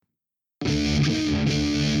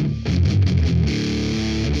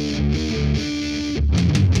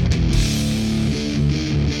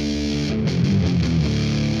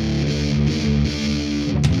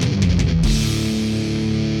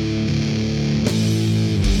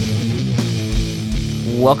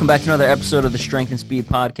Welcome back to another episode of the Strength and Speed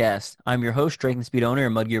Podcast. I'm your host, Strength and Speed owner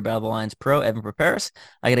and Mudgear Battle Alliance Pro, Evan Preparis.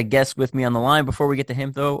 I got a guest with me on the line. Before we get to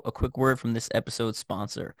him, though, a quick word from this episode's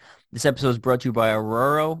sponsor. This episode is brought to you by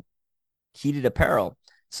Aurora Heated Apparel.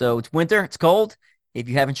 So it's winter, it's cold. If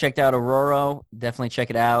you haven't checked out Aurora, definitely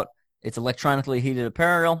check it out. It's electronically heated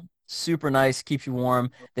apparel, super nice, keeps you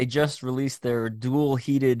warm. They just released their dual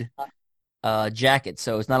heated jacket.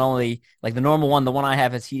 So it's not only like the normal one, the one I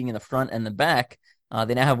have has heating in the front and the back.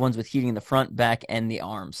 They now have ones with heating in the front, back, and the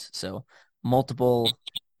arms. So multiple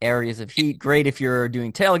areas of heat. Great if you're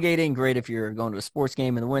doing tailgating. Great if you're going to a sports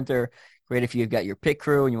game in the winter. Great if you've got your pit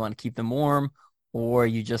crew and you want to keep them warm. Or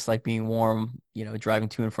you just like being warm, driving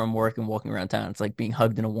to and from work and walking around town. It's like being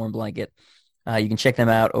hugged in a warm blanket. You can check them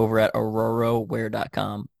out over at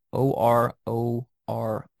aurorawear.com.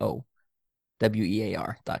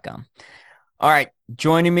 OROROWEAR.com. All right,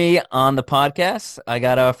 joining me on the podcast, I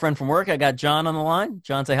got a friend from work. I got John on the line.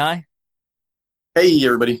 John, say hi. Hey,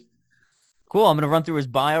 everybody. Cool. I'm going to run through his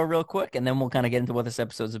bio real quick, and then we'll kind of get into what this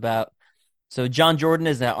episode's about. So John Jordan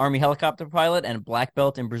is an Army helicopter pilot and black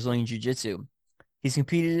belt in Brazilian Jiu-Jitsu. He's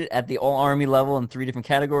competed at the All-Army level in 3 different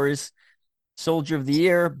categories: Soldier of the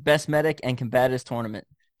Year, Best Medic, and Combatives Tournament.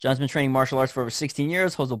 John's been training martial arts for over 16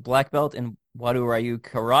 years, holds a black belt in Wado Ryu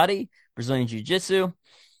Karate, Brazilian Jiu-Jitsu.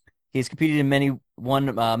 He's competed in many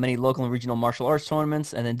local and regional martial arts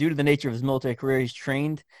tournaments, and then due to the nature of his military career, he's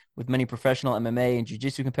trained with many professional MMA and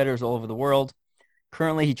jiu-jitsu competitors all over the world.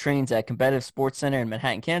 Currently, he trains at Combative Sports Center in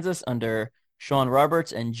Manhattan, Kansas, under Sean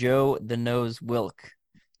Roberts and Joe the Nose Wilk.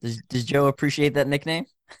 Does Joe appreciate that nickname?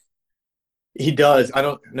 He does. I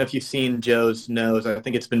don't know if you've seen Joe's nose. I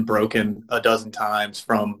think it's been broken a dozen times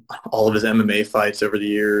from all of his MMA fights over the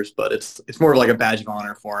years, but it's more of like a badge of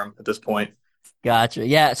honor for him at this point. Gotcha.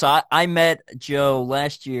 Yeah, so I met Joe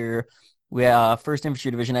last year. We 1st Infantry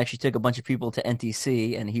Division actually took a bunch of people to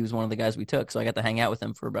NTC, and he was one of the guys we took. So I got to hang out with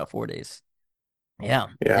him for about 4 days. Yeah,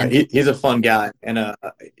 Yeah, and he's a fun guy, and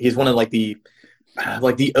he's one of the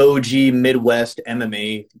OG Midwest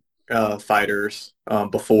MMA fighters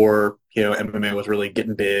before MMA was really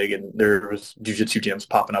getting big, and there was jiu-jitsu gyms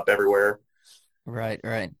popping up everywhere. right.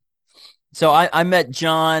 So I met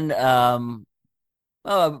John.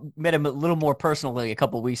 Met him a little more personally a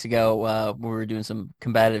couple of weeks ago. We were doing some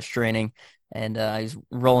combatives training, and he's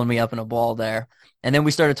rolling me up in a ball there. And then we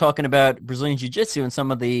started talking about Brazilian Jiu-Jitsu and some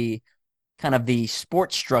of the kind of the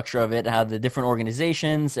sport structure of it, how the different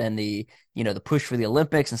organizations and the push for the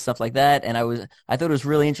Olympics and stuff like that. And I thought it was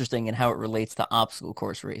really interesting in how it relates to obstacle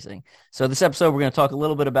course racing. So this episode, we're going to talk a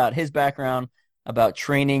little bit about his background, about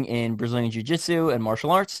training in Brazilian Jiu-Jitsu and martial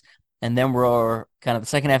arts. And then we're kind of the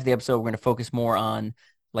second half of the episode, we're going to focus more on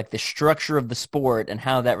like the structure of the sport and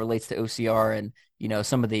how that relates to OCR and,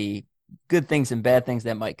 some of the good things and bad things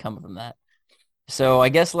that might come from that. So I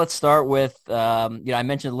guess let's start with, I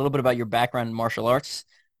mentioned a little bit about your background in martial arts.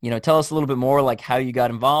 Tell us a little bit more like how you got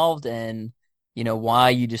involved and, why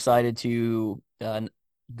you decided to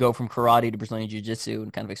go from karate to Brazilian Jiu-Jitsu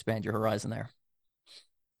and kind of expand your horizon there.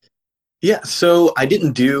 Yeah, so I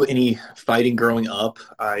didn't do any fighting growing up.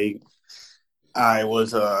 I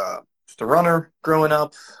was just a runner growing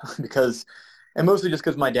up and mostly just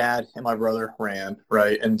because my dad and my brother ran,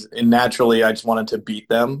 right? And naturally, I just wanted to beat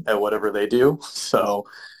them at whatever they do. So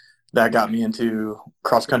that got me into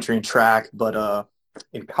cross country and track. But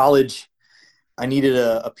in college, I needed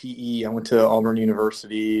a PE. I went to Auburn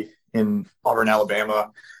University in Auburn,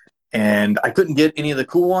 Alabama, and I couldn't get any of the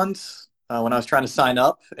cool ones when I was trying to sign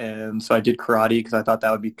up. And so I did karate because I thought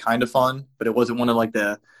that would be kind of fun, but it wasn't one of like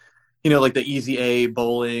like the easy A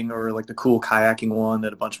bowling or like the cool kayaking one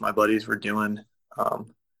that a bunch of my buddies were doing.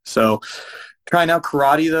 So trying out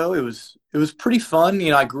karate though, it was pretty fun.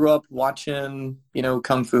 I grew up watching,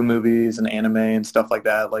 kung fu movies and anime and stuff like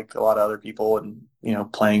that, like a lot of other people, and,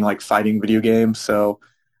 playing like fighting video games. So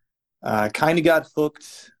I kind of got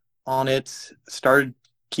hooked on it, started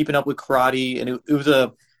keeping up with karate, and it was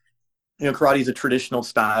karate is a traditional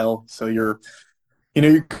style. So you're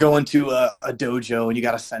going to a dojo and you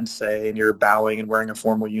got a sensei and you're bowing and wearing a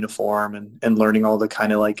formal uniform and learning all the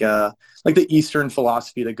kind of like the Eastern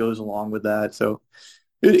philosophy that goes along with that. So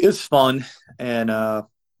it was fun. And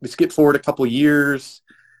we skipped forward a couple of years.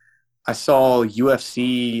 I saw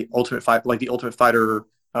UFC Ultimate Fight, like the Ultimate Fighter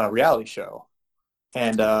reality show.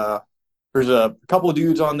 And there's a couple of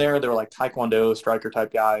dudes on there. They were like Taekwondo striker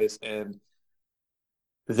type guys, and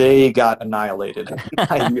they got annihilated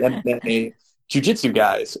by MMA jiu-jitsu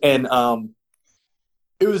guys. And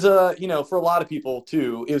it was for a lot of people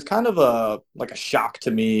too, it was kind of a shock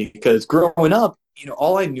to me because growing up,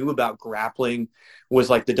 all I knew about grappling was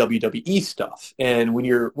like the WWE stuff. And when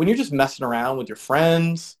you're just messing around with your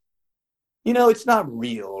friends, it's not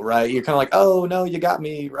real, right? You're kind of like, oh no, you got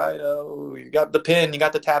me, right? Oh, you got the pin, you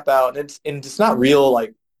got the tap out, and it's not real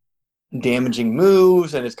like damaging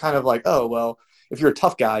moves, and it's kind of like, oh well, if you're a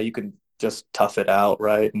tough guy, you can just tough it out,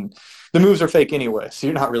 right? And the moves are fake anyway, so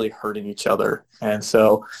you're not really hurting each other. And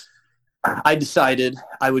so I decided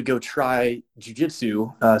I would go try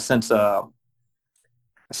jujitsu since I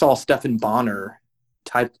saw Stephan Bonner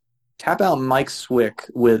tap out Mike Swick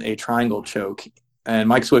with a triangle choke. And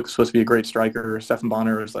Mike Swick was supposed to be a great striker. Stephan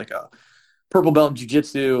Bonner was like a purple belt in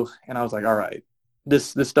jiu-jitsu. And I was like, all right,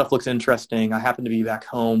 this stuff looks interesting. I happened to be back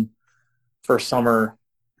home for summer.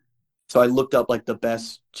 So I looked up like the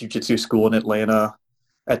best jiu-jitsu school in Atlanta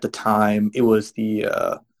at the time. It was the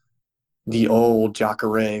old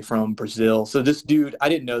Jacare from Brazil. So this dude, I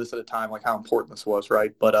didn't know this at the time, like how important this was,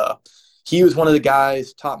 right? But he was one of the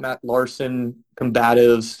guys, taught Matt Larson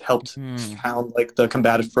combatives, helped found like the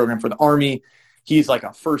combatives program for the Army. He's like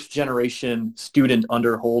a first generation student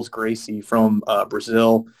under Holes Gracie from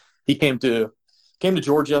Brazil. He came to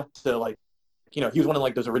Georgia to like, he was one of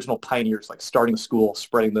like those original pioneers, like starting the school,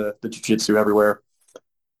 spreading the jiu-jitsu everywhere.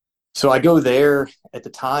 So I go there. At the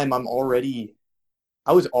time, I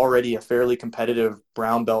was already a fairly competitive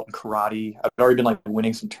brown belt in karate. I've already been like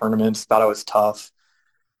winning some tournaments, thought I was tough.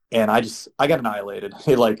 And I got annihilated.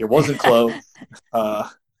 It wasn't close.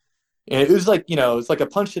 And it was like, it's like a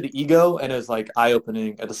punch to the ego, and it was like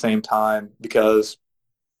eye-opening at the same time because,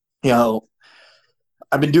 I've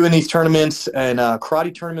been doing these tournaments, and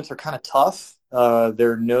karate tournaments are kind of tough.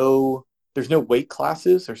 There's no weight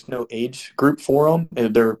classes. There's no age group for them.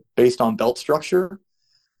 And they're based on belt structure.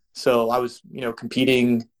 So I was,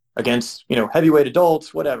 competing against, heavyweight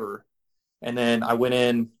adults, whatever. And then I went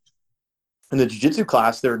in the jiu-jitsu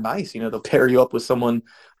class. They're nice. They'll pair you up with someone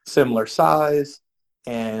similar size.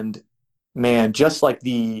 And man, just like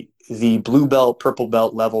the blue belt, purple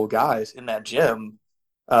belt level guys in that gym,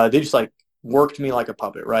 they just like worked me like a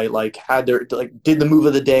puppet, right? Like did the move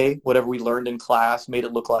of the day, whatever we learned in class, made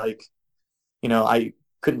it look like, I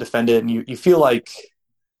couldn't defend it. And you feel like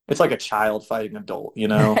it's like a child fighting an adult,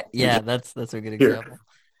 Yeah, that's a good example.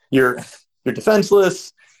 You're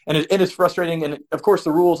defenseless, and it's frustrating. And of course,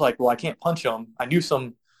 the rules like, well, I can't punch him. I knew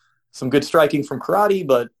some good striking from karate,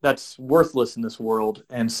 but that's worthless in this world.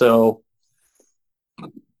 And so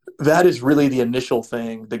that is really the initial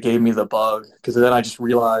thing that gave me the bug, because then I just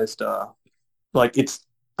realized, like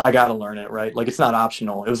I got to learn it, right? Like it's not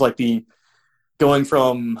optional. It was like going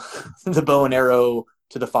from the bow and arrow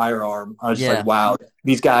to the firearm. I was just like, wow,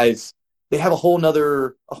 these guys, they have a whole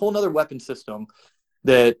nother weapon system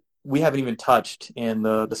that we haven't even touched in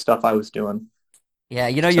the stuff I was doing. Yeah,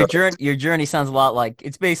 your journey sounds a lot like,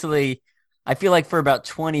 it's basically, I feel like for about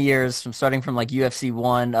 20 years, from starting from like UFC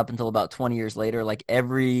 1 up until about 20 years later, like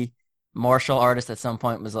every martial artist at some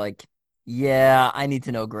point was like, yeah, I need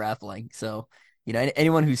to know grappling. So,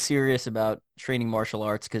 anyone who's serious about training martial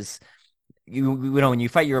arts, because when you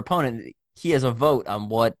fight your opponent, he has a vote on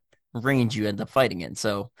what range you end up fighting in.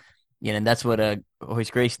 So, and that's what Royce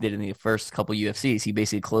Gracie did in the first couple UFCs. He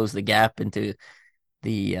basically closed the gap into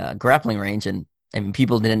the grappling range, and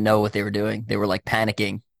people didn't know what they were doing. They were like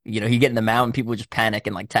panicking. He'd get in the mount and people would just panic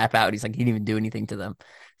and like tap out. He's like, he didn't even do anything to them.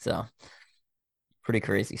 So pretty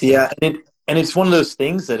crazy stuff. Yeah, and it's one of those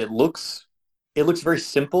things that it looks very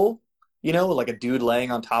simple, like a dude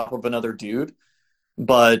laying on top of another dude.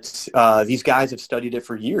 But these guys have studied it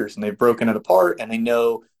for years, and they've broken it apart, and they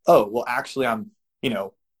know, oh, well, actually,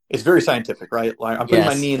 it's very scientific, right? Like I'm putting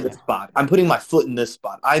my knee in this spot. I'm putting my foot in this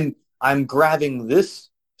spot. I'm grabbing this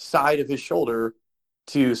side of his shoulder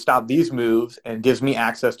to stop these moves, and gives me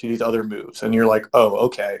access to these other moves. And you're like, oh,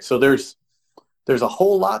 okay. So there's a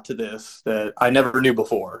whole lot to this that I never knew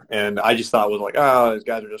before. And I just thought was like, oh, these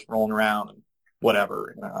guys are just rolling around and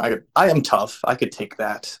whatever. I am tough. I could take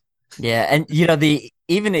that. Yeah, and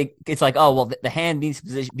it's like, oh well, the hand needs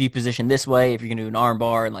to be positioned this way if you're gonna do an arm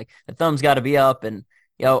bar, and like the thumb's got to be up, and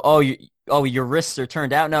your wrists are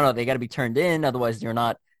turned out. No, they got to be turned in, otherwise you're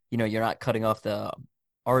not cutting off the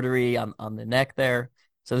artery on the neck there.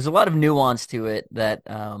 So there's a lot of nuance to it that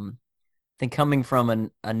I think, coming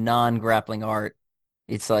from a non-grappling art,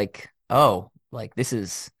 it's like, oh, like this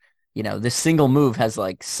is, this single move has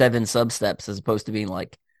like 7 sub-steps as opposed to being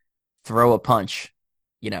like throw a punch,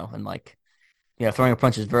 and like, throwing a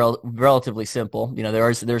punch is relatively simple.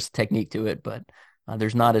 There's technique to it, but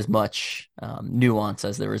there's not as much nuance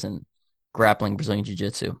as there is in grappling Brazilian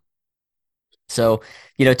Jiu-Jitsu. So,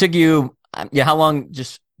 it took you, how long did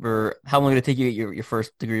it take you to get your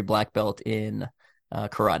first degree black belt in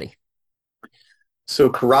karate? So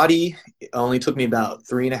karate only took me about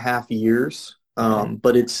 3.5 years. Okay.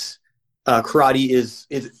 But karate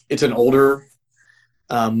it's an older,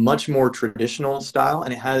 much more traditional style,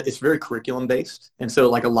 and it's very curriculum based. And so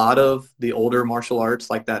like a lot of the older martial arts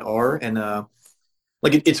like that are, and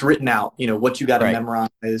like it's written out, what you got to Right.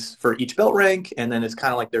 memorize for each belt rank, and then it's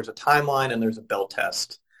kind of like there's a timeline and there's a belt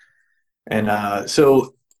test. And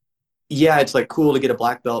so yeah, it's like cool to get a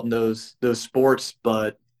black belt in those sports,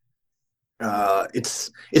 but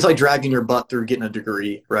it's like dragging your butt through getting a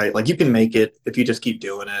degree, right? Like you can make it if you just keep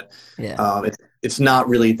doing it. Yeah. It's not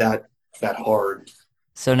really that hard.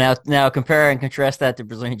 So now compare and contrast that to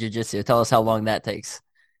Brazilian Jiu-Jitsu. Tell us how long that takes,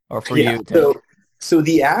 or for Yeah. you to. So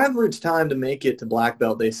the average time to make it to black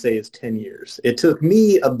belt, they say, is 10 years. It took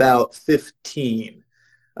me about 15.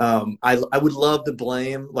 I would love to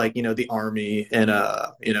blame like, the army and,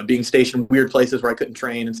 being stationed in weird places where I couldn't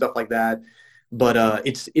train and stuff like that. But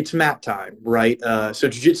it's map time, right? So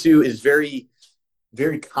jiu-jitsu is very,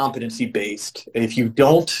 very competency based. If you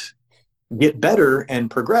don't get better and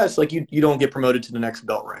progress, like you don't get promoted to the next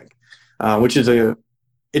belt rank, which is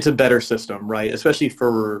it's a better system, right? Especially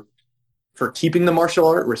for keeping the martial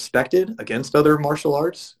art respected against other martial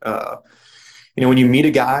arts. When you meet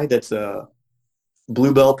a guy that's a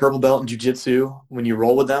blue belt, purple belt in jiu-jitsu, when you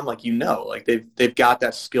roll with them, like like they've got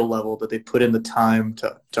that skill level that they put in the time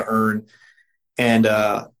to earn. And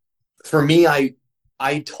for me,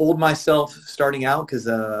 I told myself starting out because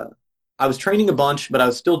I was training a bunch, but I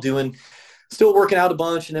was still working out a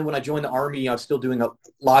bunch. And then when I joined the army, I was still doing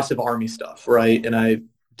lots of army stuff, right? And I've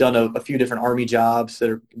done a few different army jobs that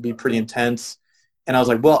are be pretty intense. And I was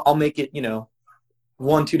like, well, I'll make it,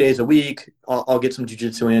 1-2 days a week. I'll get some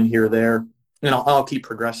jujitsu in here or there, and I'll keep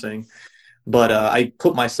progressing. But I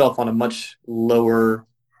put myself on a much lower,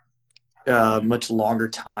 much longer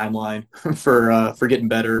timeline for getting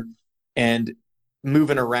better, and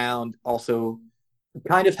moving around also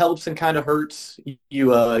kind of helps and kind of hurts.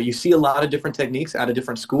 You see a lot of different techniques out of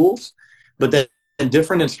different schools, but then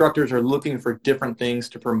different instructors are looking for different things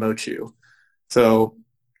to promote you. So,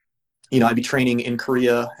 I'd be training in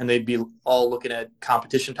Korea and they'd be all looking at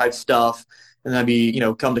competition type stuff. And then I'd be,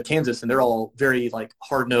 come to Kansas and they're all very like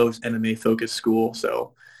hard-nosed MMA focused school.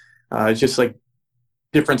 So it's just like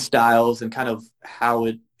different styles and kind of how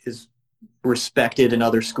it is respected in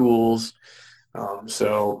other schools.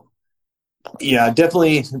 So yeah,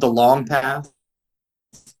 definitely the long path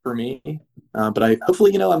for me. But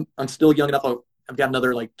hopefully, I'm still young enough. I've got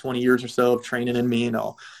another like 20 years or so of training in me, and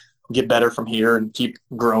I'll get better from here and keep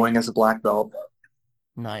growing as a black belt.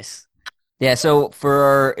 Nice. Yeah, so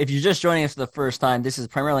if you're just joining us for the first time, this is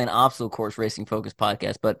primarily an obstacle course racing focused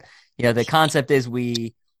podcast. But the concept is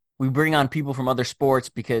we bring on people from other sports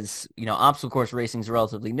because obstacle course racing is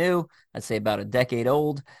relatively new. I'd say about a decade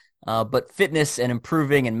old. But fitness and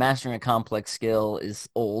improving and mastering a complex skill is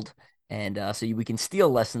old, and so we can steal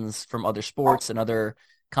lessons from other sports and other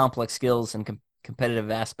complex skills and competitive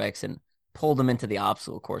aspects and pull them into the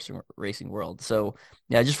obstacle course racing world. So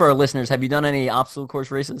yeah, just for our listeners, have you done any obstacle course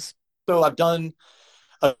races? So I've done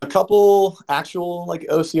a couple actual like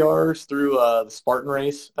OCRs through the Spartan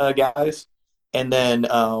race guys, and then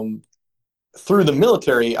through the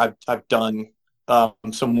military, I've done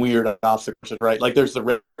some weird obstacles, right? Like there's the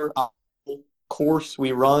river obstacle course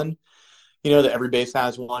we run, that every base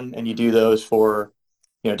has one, and you do those for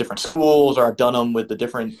different schools, or I've done them with the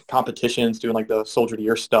different competitions, doing like the soldier of the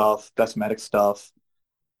year stuff, best medic stuff.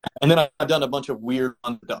 And then I've done a bunch of weird,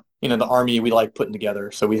 the army we like putting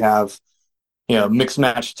together. So we have, mixed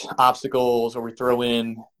matched obstacles, or we throw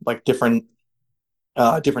in like different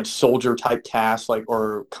soldier type tasks, like,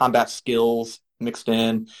 or combat skills mixed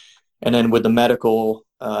in. And then with the medical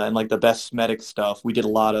and like the best medic stuff, we did a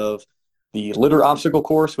lot of the litter obstacle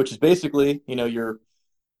course, which is basically,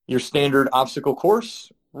 your standard obstacle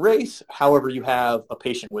course race. However, you have a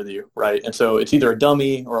patient with you, right? And so it's either a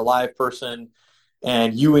dummy or a live person,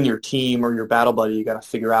 and you and your team or your battle buddy, you got to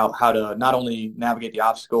figure out how to not only navigate the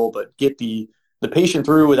obstacle, but get the patient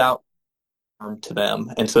through without harm to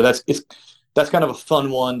them. And so that's kind of a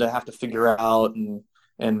fun one to have to figure out and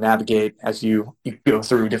navigate as you go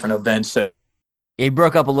through different events. So, You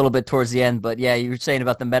broke up a little bit towards the end, but yeah, you were saying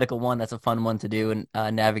about the medical one. That's a fun one to do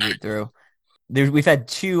and navigate through. We've had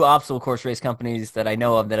two obstacle course race companies that I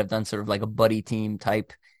know of that have done sort of like a buddy team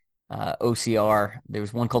type OCR. There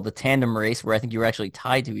was one called the Tandem Race where I think you were actually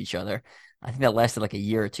tied to each other. I think that lasted like a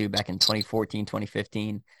year or two back in 2014,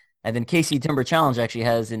 2015. And then KC Timber Challenge actually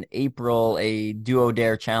has in April a Duo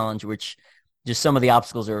Dare Challenge, which just some of the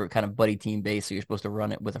obstacles are kind of buddy team based, so you're supposed to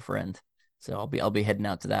run it with a friend. So I'll be heading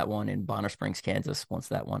out to that one in Bonner Springs, Kansas, once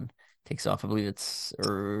that one takes off. I believe it's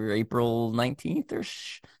or April 19th or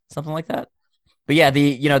something like that. But yeah,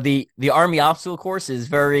 the Army obstacle course is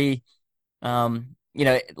very a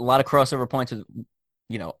lot of crossover points with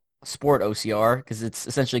sport OCR because it's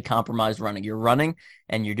essentially compromised running. You're running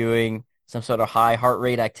and you're doing some sort of high heart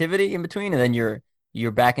rate activity in between, and then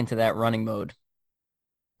you're back into that running mode.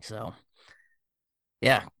 So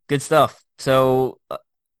yeah, good stuff. So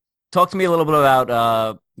talk to me a little bit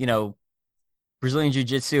about Brazilian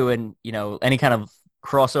Jiu-Jitsu and any kind of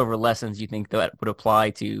crossover lessons you think that would apply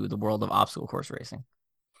to the world of obstacle course racing.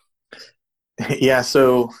 Yeah,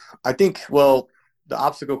 so I think, well, the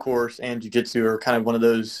obstacle course and jiu-jitsu are kind of one of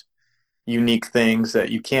those unique things that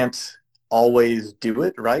you can't always do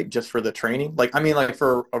it, right? Just for the training. Like, I mean, like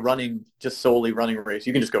for a running, just solely running race,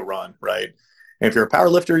 you can just go run, right? And if you're a power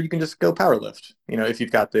lifter, you can just go power lift, if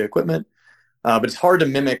you've got the equipment. But it's hard to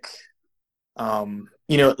mimic,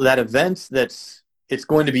 that event it's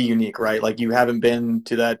going to be unique, right? Like you haven't been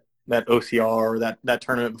to that OCR or that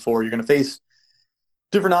tournament before. You're going to face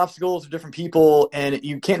different obstacles, different people, and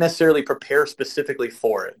you can't necessarily prepare specifically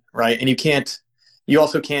for it, right? And you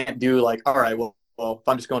also can't do like, all right, well, if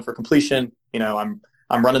I'm just going for completion, I'm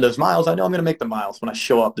running those miles. I know I'm going to make the miles when I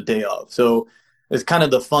show up the day of. So it's kind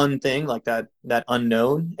of the fun thing, like that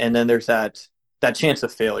unknown, and then there's that chance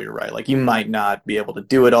of failure, right? Like you might not be able to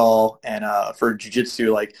do it all, and for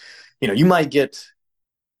jiu-jitsu, like you might get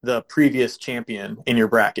the previous champion in your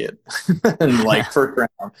bracket and like first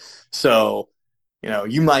round. So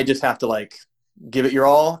you might just have to like give it your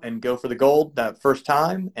all and go for the gold that first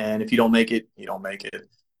time. And if you don't make it, you don't make it.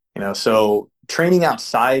 So training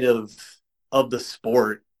outside of the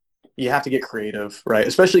sport, you have to get creative, right?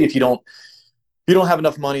 Especially if you don't have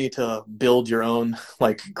enough money to build your own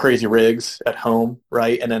like crazy rigs at home,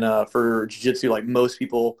 right? And then for jiu-jitsu, like most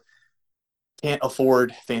people can't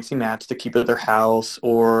afford fancy mats to keep at their house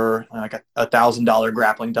or like a $1,000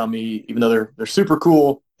 grappling dummy, even though they're super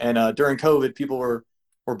cool. And during COVID, people were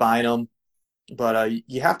buying them, but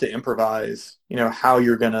you have to improvise, how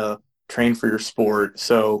you're going to train for your sport.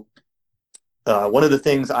 So one of the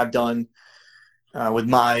things I've done with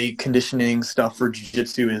my conditioning stuff for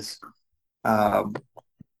jiu-jitsu is,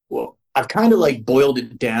 well, I've kind of like boiled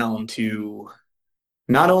it down to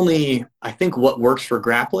not only, I think, what works for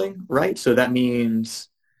grappling, right? So that means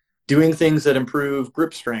doing things that improve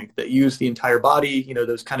grip strength, that use the entire body,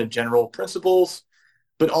 those kind of general principles,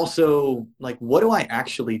 but also like, what do I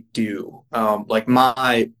actually do? Like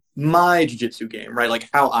my jiu-jitsu game, right? Like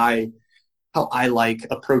how I like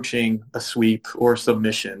approaching a sweep or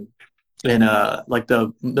submission and like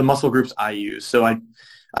the muscle groups I use. So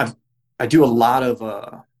I do a lot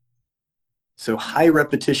of so high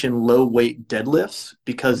repetition, low weight deadlifts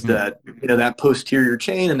because that posterior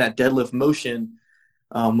chain and that deadlift motion,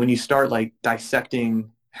 when you start like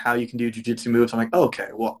dissecting how you can do jiu-jitsu moves, I'm like, oh, okay,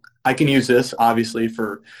 well, I can use this obviously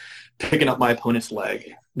for picking up my opponent's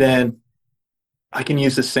leg. Then I can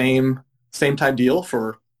use the same type deal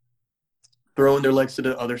for throwing their legs to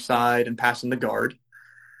the other side and passing the guard.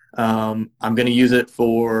 I'm going to use it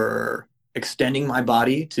for extending my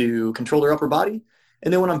body to control their upper body.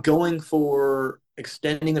 And then when I'm going for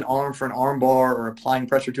extending an arm for an arm bar or applying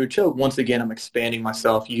pressure to a choke, once again, I'm expanding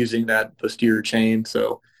myself using that posterior chain.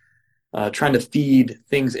 So trying to feed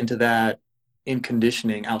things into that in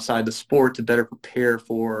conditioning outside the sport to better prepare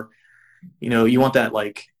for, you want that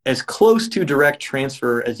like as close to direct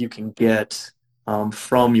transfer as you can get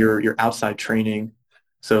from your outside training.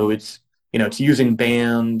 So it's using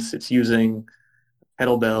bands, it's using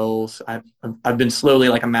kettlebells. I've been slowly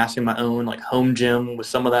like amassing my own like home gym with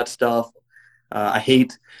some of that stuff. I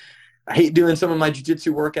hate doing some of my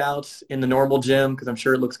jiu-jitsu workouts in the normal gym because I'm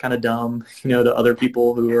sure it looks kind of dumb, to other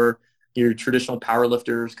people who are your traditional power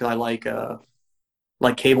lifters. Because I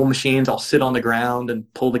like cable machines. I'll sit on the ground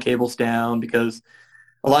and pull the cables down because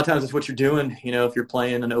a lot of times it's what you're doing. If you're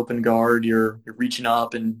playing an open guard, you're reaching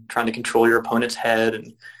up and trying to control your opponent's head,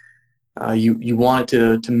 and you want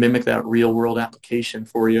it to mimic that real world application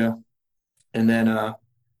for you. And then,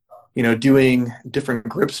 doing different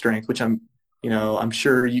grip strength, which I'm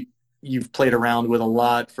sure you've played around with a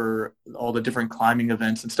lot for all the different climbing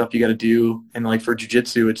events and stuff you got to do. And like for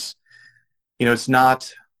jiu-jitsu, it's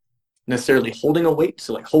not necessarily holding a weight.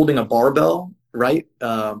 So like holding a barbell, right?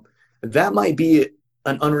 That might be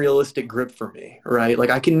an unrealistic grip for me, right? Like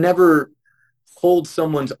I can never hold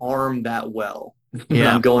someone's arm that well.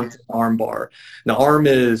 Yeah. I'm going to arm bar. The arm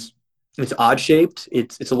it's odd shaped.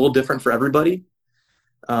 It's a little different for everybody.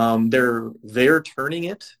 They're turning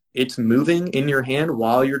it. It's moving in your hand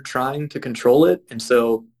while you're trying to control it. And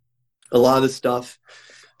so a lot of the stuff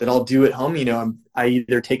that I'll do at home, I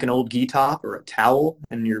either take an old gi top or a towel,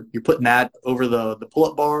 and you're putting that over the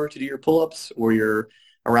pull-up bar to do your pull-ups, or you're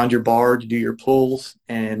around your bar to do your pulls,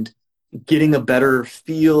 and getting a better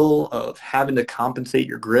feel of having to compensate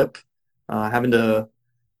your grip, having to,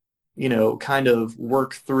 kind of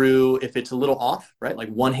work through if it's a little off, right? Like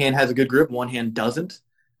one hand has a good grip, one hand doesn't.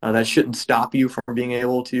 That shouldn't stop you from being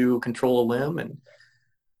able to control a limb. And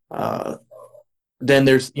uh, then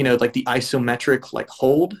there's, like the isometric like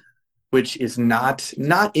hold, which is not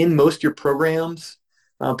in most of your programs.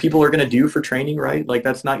 People are going to do for training, right? Like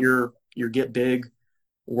that's not your get big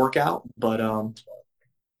workout, but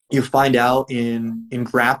you find out in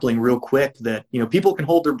grappling real quick that people can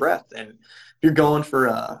hold their breath, and if you're going for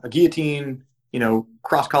a guillotine,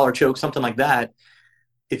 cross collar choke, something like that.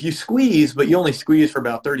 If you squeeze, but you only squeeze for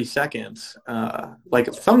about 30 seconds,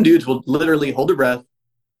 like some dudes will literally hold their breath,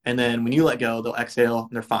 and then when you let go, they'll exhale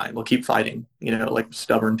and they're fine. They'll keep fighting, like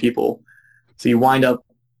stubborn people. So you wind up,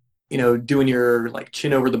 doing your like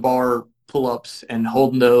chin over the bar pull-ups and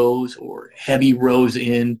holding those, or heavy rows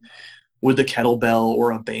in with a kettlebell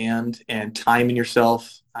or a band and timing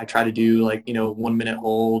yourself. I try to do like, 1 minute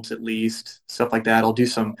holds at least, stuff like that. I'll do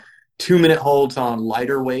some 2 minute holds on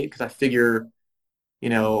lighter weight because I figure,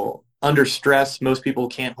 under stress, most people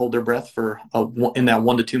can't hold their breath in that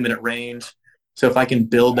 1 to 2 minute range. So if I can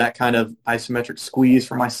build that kind of isometric squeeze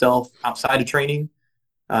for myself outside of training,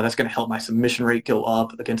 that's going to help my submission rate go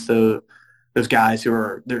up against those guys who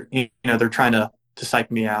are they're trying to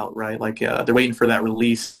psych me out, right? Like they're waiting for that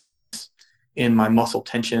release in my muscle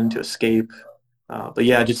tension to escape. But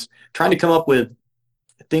yeah, just trying to come up with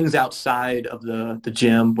things outside of the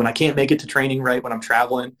gym when I can't make it to training, right? When I'm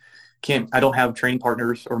traveling, I don't have training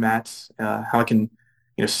partners or mats, how I can,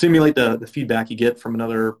 simulate the feedback you get from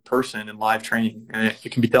another person in live training. And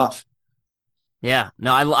it can be tough. Yeah,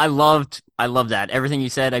 no, I love that. Everything you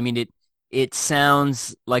said. I mean, it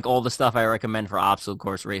sounds like all the stuff I recommend for obstacle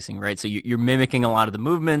course racing, right? So you're mimicking a lot of the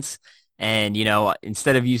movements, and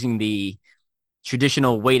instead of using the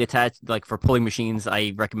traditional weight attached, like for pulling machines,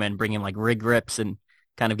 I recommend bringing like rig grips and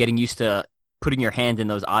kind of getting used to putting your hand in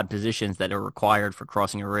those odd positions that are required for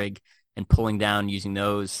crossing a rig and pulling down using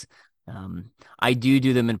those. I do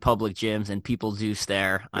them in public gyms, and people do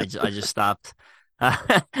stare. I just stopped.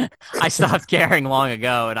 I stopped caring long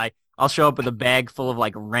ago, and I'll show up with a bag full of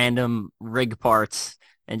like random rig parts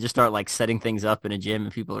and just start like setting things up in a gym,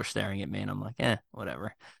 and people are staring at me, and I'm like,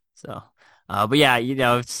 whatever. So, but yeah,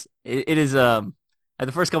 it is.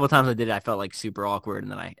 The first couple of times I did it, I felt like super awkward,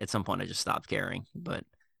 and then at some point I just stopped caring. But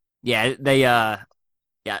yeah, they yeah,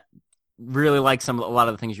 really like a lot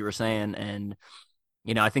of the things you were saying, and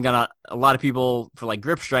I think a lot of people for like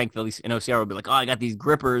grip strength, at least in OCR, would be like, oh, I got these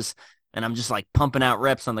grippers, and I'm just like pumping out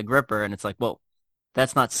reps on the gripper, and it's like, well,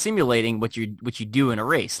 that's not simulating what you do in a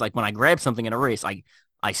race. Like when I grab something in a race,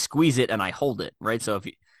 I squeeze it and I hold it, right? So if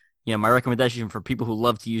my recommendation for people who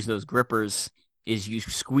love to use those grippers is you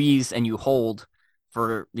squeeze and you hold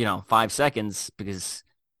for 5 seconds, because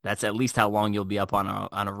that's at least how long you'll be up on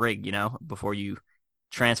a rig, before you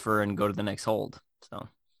transfer and go to the next hold. So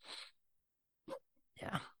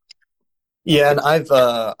yeah. Yeah, and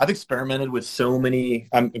I've experimented with so many.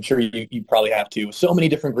 I'm sure you probably have too. So many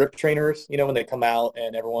different grip trainers. When they come out,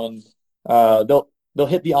 and everyone they'll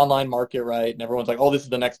hit the online market, right? And everyone's like, oh, this is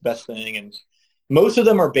the next best thing. And most of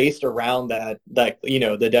them are based around that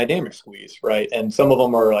the dynamic squeeze, right? And some of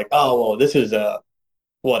them are like, oh, well, this is a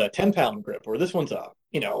 10-pound grip, or this one's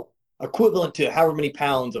equivalent to however many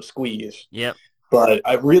pounds of squeeze. Yep. But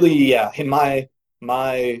I really, in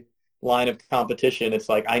my line of competition, it's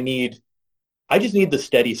like I just need the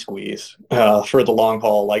steady squeeze for the long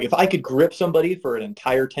haul. Like if I could grip somebody for an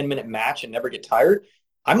entire 10-minute match and never get tired,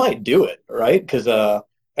 I might do it, right? Because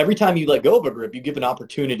every time you let go of a grip, you give an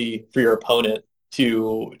opportunity for your opponent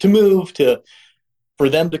to move, for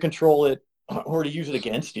them to control it, or to use it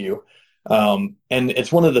against you. And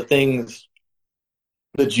it's one of the things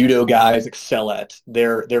the judo guys excel at.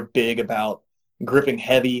 They're big about gripping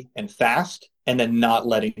heavy and fast and then not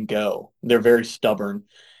letting go. They're very stubborn.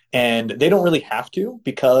 And they don't really have to,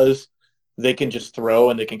 because they can just throw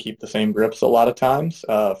and they can keep the same grips a lot of times.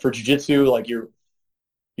 For jiu-jitsu, like you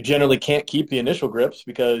generally can't keep the initial grips,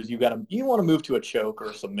 because you want to move to a choke or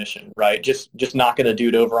a submission, right? Just knocking a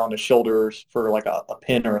dude over on his shoulders for like a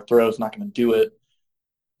pin or a throw is not going to do it.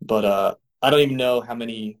 But I don't even know how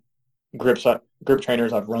many grip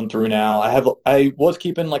trainers I've run through now. I was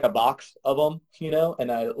keeping like a box of them,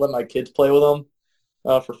 and I let my kids play with them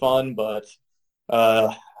for fun, but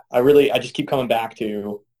I just keep coming back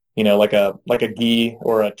to, like a gi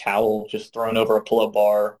or a towel just thrown over a pull-up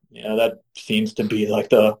bar. That seems to be like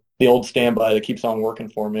the old standby that keeps on working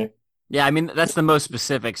for me. Yeah, I mean that's the most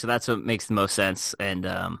specific, so that's what makes the most sense. And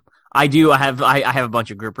I have a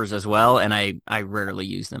bunch of grippers as well, and I rarely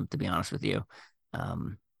use them, to be honest with you.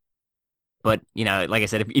 Um, but like I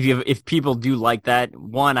said, if people do like that,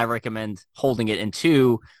 one, I recommend holding it, and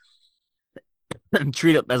two,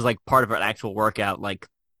 treat it as like part of an actual workout. Like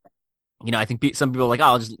I think some people are like, oh,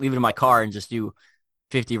 I'll just leave it in my car and just do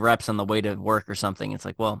 50 reps on the way to work or something. It's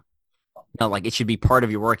like, well, no, like it should be part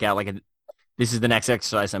of your workout. Like this is the next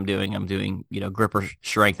exercise I'm doing. I'm doing, gripper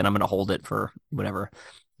strength, and I'm going to hold it for whatever,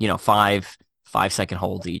 5 second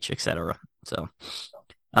holds each, etc. So,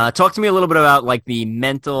 talk to me a little bit about like the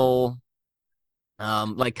mental,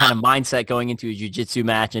 like kind of mindset going into a jiu-jitsu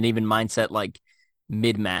match, and even mindset like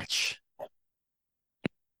mid match.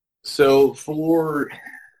 So for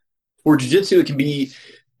jiu-jitsu, it can be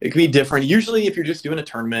different. Usually, if you're just doing a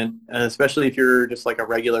tournament, especially if you're just like a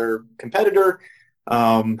regular competitor,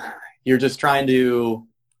 um, you're just trying to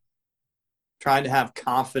have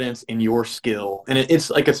confidence in your skill, and it's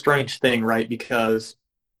like a strange thing, right? Because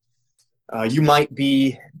you might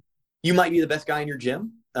be the best guy in your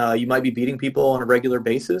gym. You might be beating people on a regular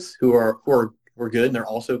basis who are good and they're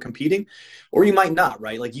also competing, or you might not,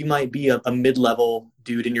 right? Like you might be a mid-level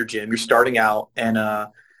dude in your gym. You're starting out, and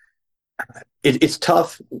it's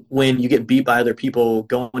tough when you get beat by other people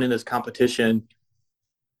going in this competition,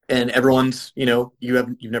 and everyone's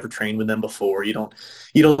you've never trained with them before. You don't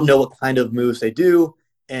know what kind of moves they do,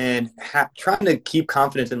 and trying to keep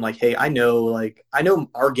confidence in like, hey, I know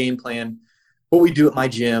our game plan, what we do at my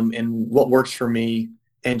gym, and what works for me,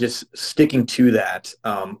 and just sticking to that.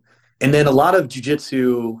 And then a lot of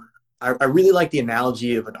jujitsu, I really like the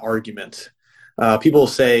analogy of an argument. People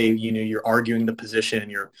say, you're arguing the position,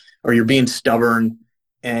 you're being stubborn,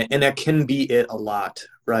 and that can be it a lot,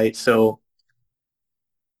 right? So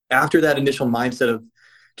after that initial mindset of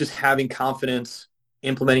just having confidence,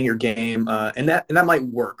 implementing your game, and that might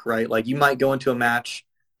work, right? Like you might go into a match.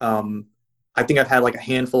 I think I've had like a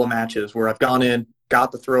handful of matches where I've gone in,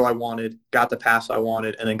 got the throw I wanted, got the pass I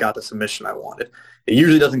wanted, and then got the submission I wanted. It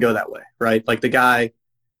usually doesn't go that way, right? Like the guy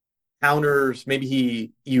counters,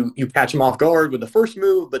 maybe you catch him off guard with the first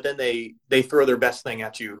move, but then they throw their best thing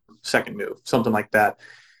at you second move, something like that,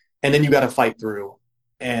 and then you got to fight through,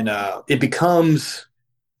 and it becomes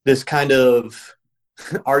this kind of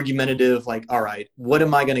argumentative, like, all right, what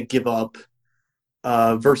am I going to give up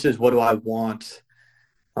versus what do I want?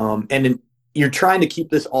 And you're trying to keep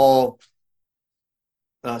this all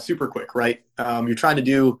super quick, right? You're trying to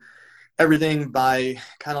do everything by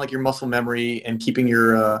kind of like your muscle memory and keeping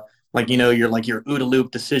your your OODA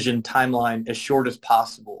loop decision timeline as short as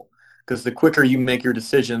possible. Because the quicker you make your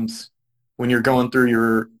decisions when you're going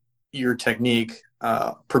through your technique,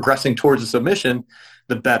 progressing towards a submission,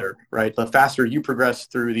 the better, right? The faster you progress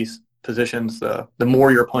through these positions, the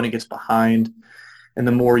more your opponent gets behind, and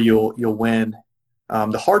the more you'll win.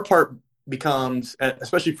 The hard part becomes,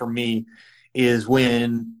 especially for me, is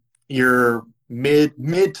when you're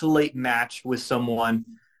mid to late match with someone.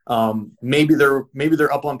 Maybe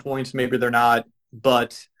they're up on points, maybe they're not,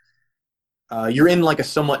 but you're in like a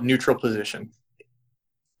somewhat neutral position,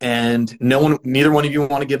 and neither one of you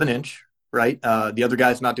want to give an inch, right? The other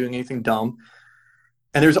guy's not doing anything dumb,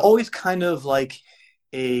 and there's always kind of like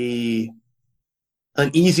an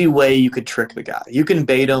easy way you could trick the guy. You can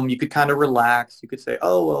bait him. You could kind of relax. You could say,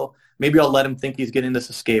 oh, well, maybe I'll let him think he's getting this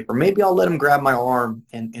escape, or maybe I'll let him grab my arm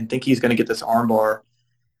and think he's going to get this arm bar.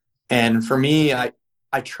 And for me, I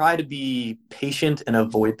try to be patient and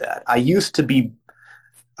avoid that. I used to be,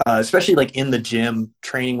 especially like in the gym,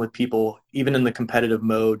 training with people, even in the competitive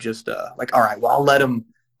mode, just like, all right, well, I'll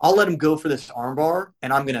let him go for this arm bar,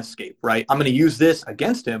 and I'm going to escape, right? I'm going to use this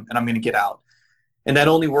against him, and I'm going to get out. And that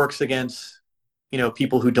only works against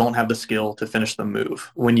people who don't have the skill to finish the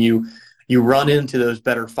move. When you run into those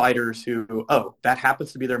better fighters who, oh, that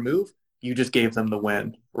happens to be their move, you just gave them the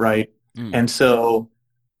win, right? And so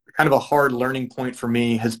kind of a hard learning point for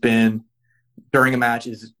me has been during a match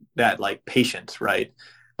is that like patience, right?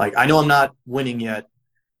 Like I know I'm not winning yet,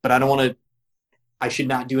 but I should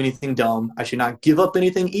not do anything dumb. I should not give up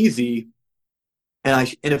anything easy.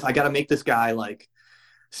 And if I got to make this guy like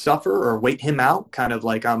suffer or wait him out, kind of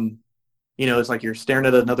like it's like you're staring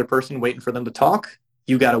at another person waiting for them to talk.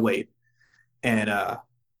 You got to wait. And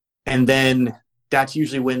then that's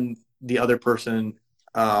usually when the other person,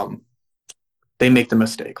 they make the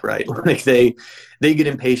mistake, right? Like they get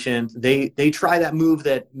impatient. They try that move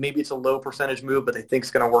that maybe it's a low percentage move, but they think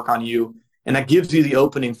it's going to work on you. And that gives you the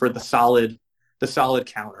opening for the solid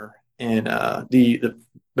counter and the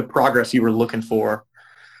progress you were looking for.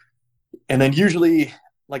 And then usually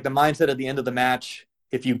like the mindset at the end of the match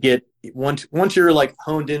if you get once you're like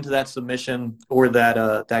honed into that submission or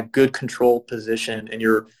that good control position, and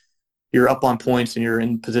you're up on points and you're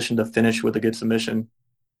in position to finish with a good submission,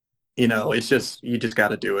 it's just you just got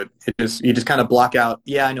to do it. You just kind of block out.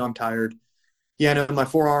 Yeah, I know I'm tired. Yeah, I know my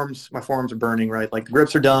forearms are burning. Right, like the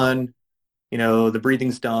grips are done. The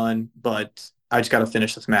breathing's done, but I just got to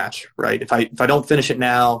finish this match. Right, if I don't finish it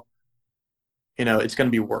now, it's going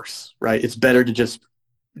to be worse. Right, it's better to just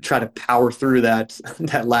try to power through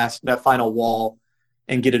that final wall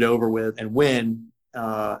and get it over with and win.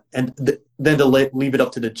 Then to leave it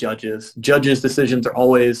up to the judges. Judges' decisions can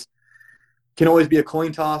always be a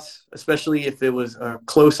coin toss, especially if it was a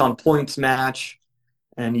close on points match.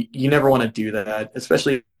 And you never want to do that,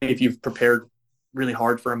 especially if you've prepared really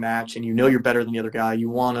hard for a match and you're better than the other guy. You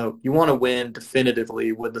want to win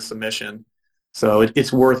definitively with the submission. So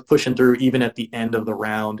it's worth pushing through even at the end of the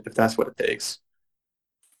round if that's what it takes.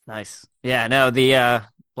 Nice. Yeah, no, a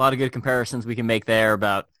lot of good comparisons we can make there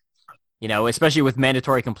about, especially with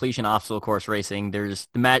mandatory completion obstacle course racing, there's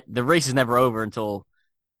the race is never over until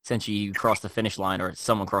essentially you cross the finish line or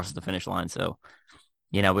someone crosses the finish line. So,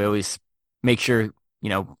 we always make sure,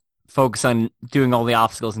 focus on doing all the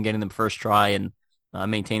obstacles and getting them first try and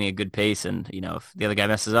maintaining a good pace. And, if the other guy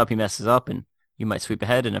messes up, he messes up and you might sweep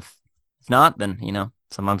ahead. And if not, then,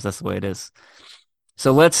 sometimes that's the way it is.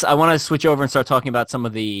 So I want to switch over and start talking about some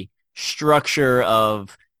of the structure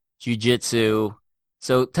of jiu-jitsu.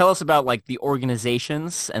 So tell us about like the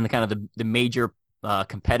organizations and the kind of the major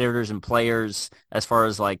competitors and players as far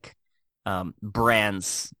as like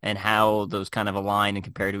brands and how those kind of align and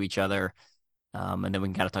compare to each other. And then we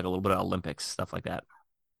can kind of talk a little bit about Olympics, stuff like that.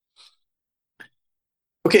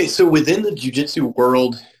 Okay, so within the jiu-jitsu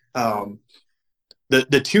world,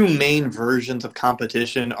 the two main versions of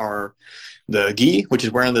competition are the gi, which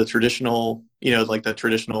is wearing the traditional, like the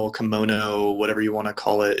traditional kimono, whatever you want to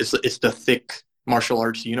call it. It's the thick martial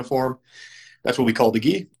arts uniform. That's what we call the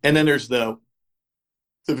gi. And then there's the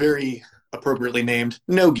very appropriately named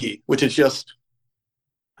no gi, which is just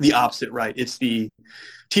the opposite, right? It's the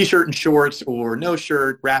t-shirt and shorts or no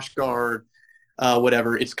shirt, rash guard,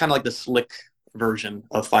 whatever. It's kind of like the slick version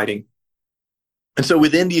of fighting. And so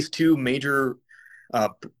within these two major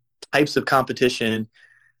types of competition,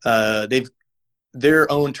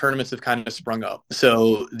 their own tournaments have kind of sprung up.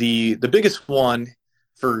 So the biggest one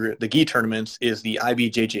for the gi tournaments is the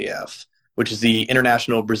IBJJF, which is the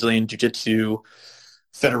International Brazilian Jiu-Jitsu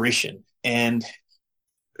Federation. And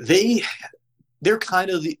they're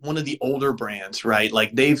kind of one of the older brands, right?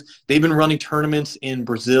 Like they've been running tournaments in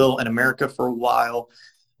Brazil and America for a while.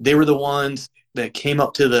 They were the ones that came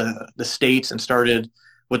up to the States and started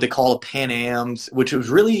what they call a Pan Ams, which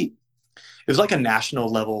was it was like a national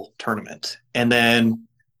level tournament. And then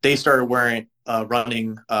they started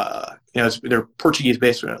running, they're Portuguese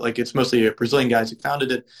based, like it's mostly Brazilian guys who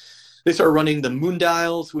founded it. They started running the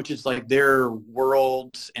Mundials, which is like their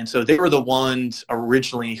worlds. And so they were the ones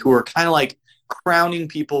originally who were kind of like crowning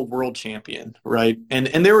people world champion, right? And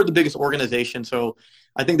they were the biggest organization. So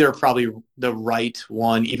I think they're probably the right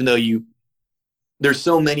one, even though there's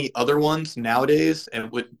so many other ones nowadays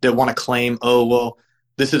and that want to claim, oh, well,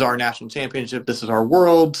 this is our national championship. This is our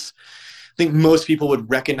worlds. I think most people would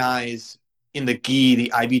recognize in the gi,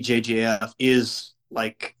 the IBJJF is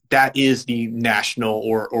like, that is the national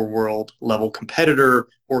or world level competitor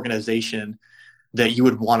organization that you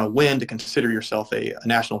would want to win to consider yourself a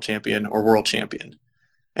national champion or world champion.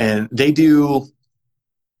 And they do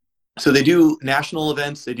national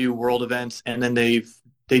events, they do world events, and then they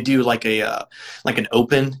do like an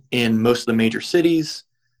open in most of the major cities.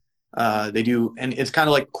 They do, and it's kind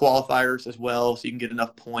of like qualifiers as well, so you can get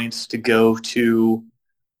enough points to go to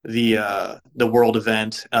the world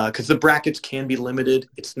event, because the brackets can be limited.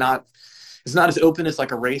 It's not as open as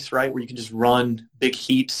like a race, right, where you can just run big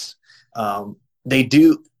heats. Most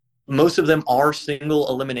of them are single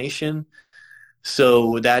elimination,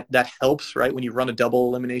 so that helps, right? When you run a double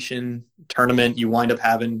elimination tournament, you wind up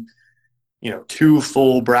having two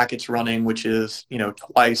full brackets running, which is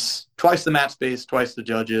twice the mat space, twice the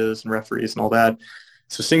judges and referees and all that.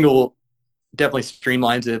 So single definitely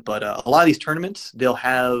streamlines it, but a lot of these tournaments, they'll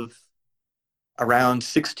have around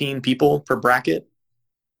 16 people per bracket,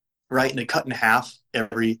 right? And they cut in half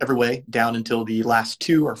every way down until the last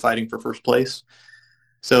two are fighting for first place.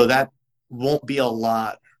 So that won't be a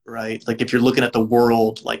lot, right? Like if you're looking at the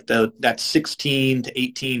world, like that 16 to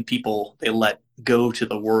 18 people they let go to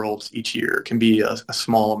the worlds each year can be a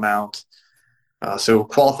small amount. So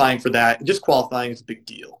qualifying for that, just qualifying is a big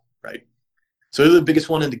deal, right? So they're the biggest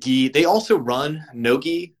one in the gi. They also run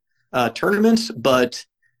no-gi tournaments, but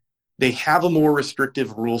they have a more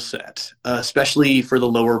restrictive rule set, especially for the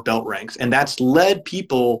lower belt ranks. And that's led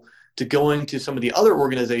people to going to some of the other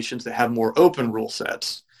organizations that have more open rule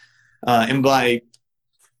sets. And by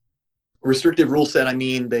restrictive rule set, I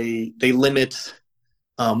mean they limit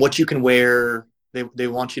what you can wear. They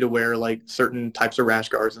want you to wear like certain types of rash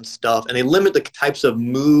guards and stuff, and they limit the types of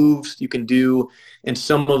moves you can do and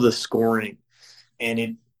some of the scoring.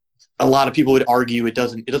 And a lot of people would argue it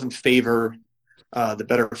doesn't favor the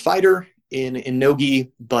better fighter in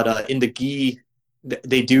no-gi, but in the gi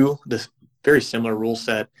they do this very similar rule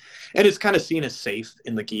set, and it's kind of seen as safe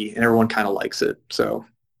in the gi, and everyone kind of likes it, so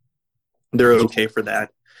they're okay for that.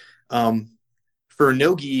 For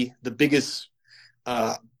no-gi, the biggest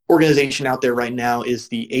organization out there right now is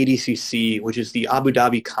the ADCC, which is the Abu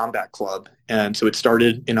Dhabi Combat Club. And so it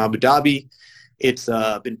started in Abu Dhabi. It's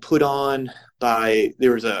been put on by,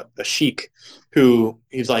 there was a sheik who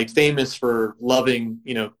he's like famous for loving,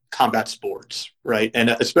 combat sports, right? And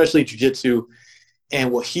especially jiu-jitsu.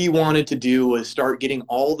 And what he wanted to do was start getting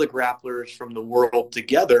all the grapplers from the world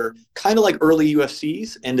together, kind of like early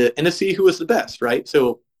UFCs, and to see who was the best, right?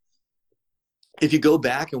 So if you go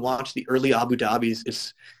back and watch the early Abu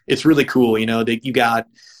Dhabis, it's really cool. You got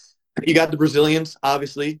the Brazilians,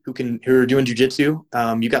 obviously, who are doing jiu-jitsu.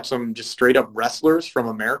 You got some just straight up wrestlers from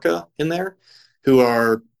America in there who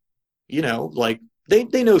are, like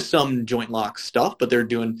they know some joint lock stuff, but they're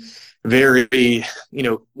doing very,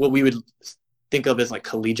 what we would think of as like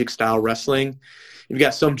collegiate style wrestling. You've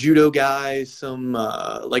got some judo guys, some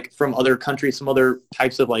like from other countries, some other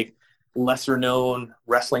types of like lesser known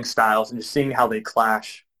wrestling styles, and just seeing how they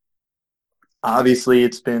clash. Obviously,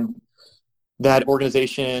 it's been that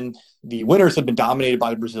organization. The winners have been dominated by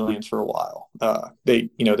the Brazilians for a while. They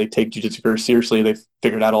take jiu-jitsu very seriously. They've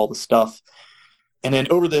figured out all the stuff. And then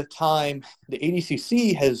over the time, the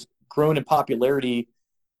ADCC has grown in popularity,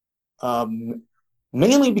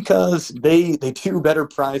 mainly because they do better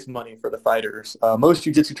prize money for the fighters. Most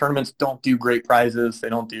jiu-jitsu tournaments don't do great prizes. They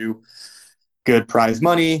don't do good prize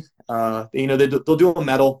money. They'll do a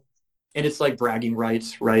medal, and it's like bragging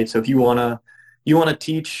rights, right? So if you wanna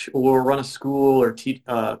teach or run a school or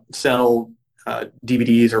sell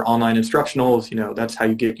DVDs or online instructionals, that's how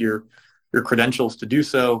you get your credentials to do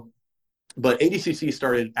so. But ADCC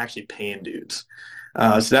started actually paying dudes,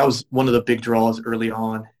 so that was one of the big draws early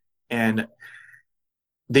on, and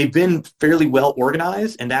they've been fairly well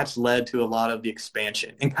organized, and that's led to a lot of the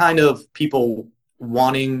expansion and kind of people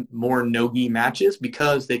wanting more no-gi matches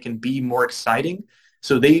because they can be more exciting.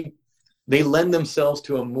 So they lend themselves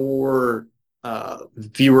to a more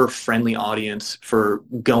viewer-friendly audience for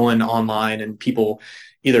going online and people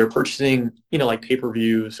either purchasing, like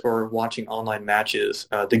pay-per-views or watching online matches.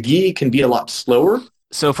 The gi can be a lot slower.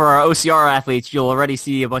 So for our OCR athletes, you'll already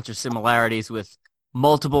see a bunch of similarities with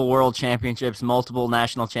multiple world championships, multiple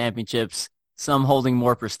national championships, some holding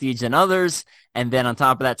more prestige than others. And then on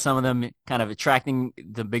top of that, some of them kind of attracting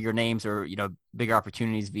the bigger names or, bigger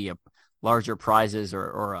opportunities via larger prizes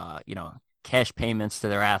or cash payments to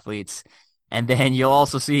their athletes. And then you'll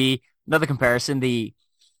also see another comparison, the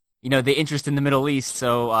interest in the Middle East.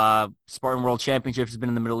 So Spartan World Championship has been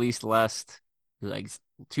in the Middle East the last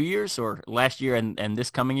 2 years or last year and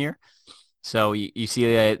this coming year. So you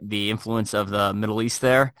see the influence of the Middle East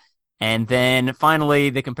there. And then finally,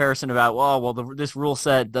 the comparison about, this rule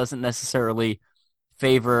set doesn't necessarily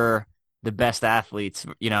favor the best athletes.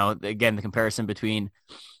 Again, the comparison between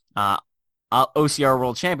OCR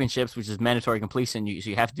World Championships, which is mandatory completion. So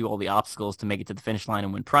you have to do all the obstacles to make it to the finish line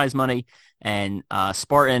and win prize money. And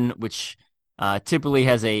Spartan, which typically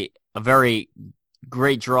has a very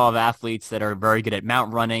great draw of athletes that are very good at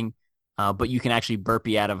mountain running, but you can actually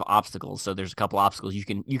burpee out of obstacles. So there's a couple obstacles you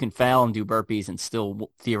can fail and do burpees and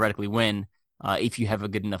still theoretically win if you have a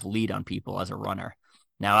good enough lead on people as a runner.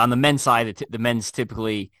 Now on the men's side, the men's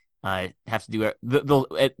typically have to do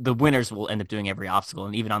it. The winners will end up doing every obstacle,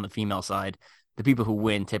 and even on the female side, the people who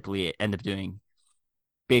win typically end up doing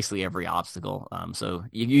basically every obstacle. So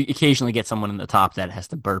you occasionally get someone in the top that has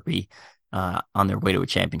to burpee on their way to a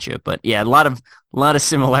championship. But yeah, a lot of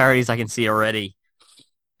similarities I can see already.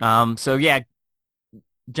 So yeah,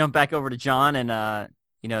 jump back over to John and,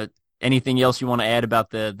 anything else you want to add about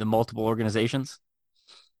the multiple organizations?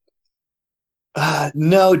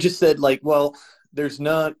 No, just that there's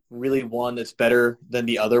not really one that's better than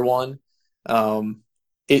the other one. I'm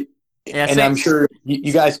sure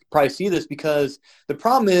you guys probably see this because the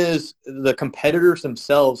problem is the competitors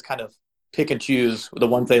themselves kind of pick and choose the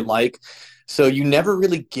ones they like. So you never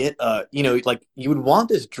really get you would want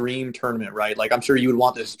this dream tournament, right? Like I'm sure you would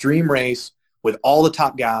want this dream race with all the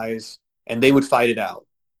top guys and they would fight it out,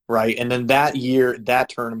 right? And then that year, that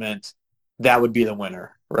tournament, that would be the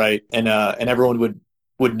winner, right? And everyone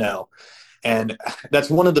would know. And that's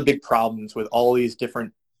one of the big problems with all these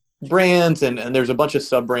different brands, and there's a bunch of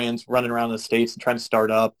sub brands running around the states and trying to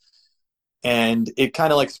start up, and it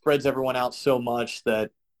kind of like spreads everyone out so much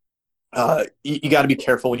that you got to be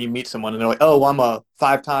careful when you meet someone and they're like, oh, well, I'm a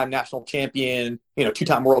 5-time national champion,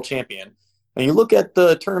 2-time world champion. And you look at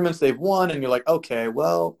the tournaments they've won and you're like, okay,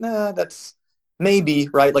 well, nah, that's maybe,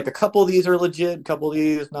 right? Like a couple of these are legit, a couple of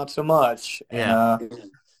these not so much.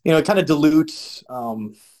 And, Yeah. it kind of dilutes,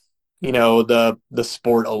 the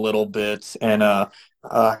sport a little bit, and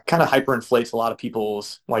kind of hyperinflates a lot of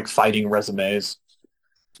people's like fighting resumes.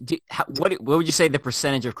 What would you say the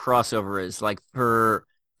percentage of crossover is like for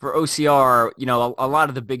OCR? A lot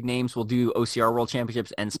of the big names will do OCR World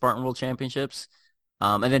Championships and Spartan World Championships,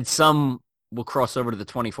 and then some will cross over to the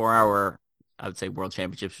 24-hour, I would say, World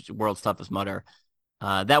Championships, which is World's Toughest Mudder.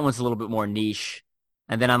 That one's a little bit more niche,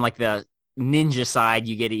 and then on like the ninja side,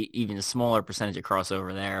 you get even a smaller percentage of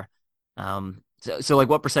crossover there. So like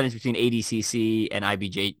what percentage between ADCC and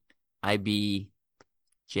IBJ, JJS,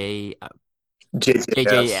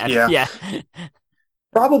 JJF? yeah. Yeah.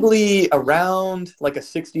 Probably around like a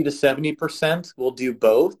 60 to 70% will do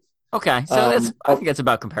both. Okay, so I think that's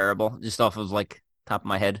about comparable, just off of like top of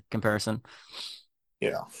my head comparison.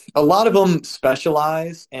 Yeah. A lot of them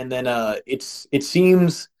specialize, and then it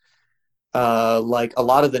seems like a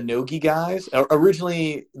lot of the no-gi guys,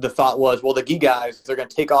 originally the thought was, well, the gi guys, they're going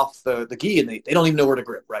to take off the gi and they don't even know where to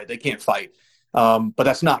grip, right? They can't fight. But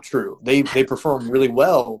that's not true. They perform really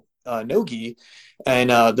well no-gi, and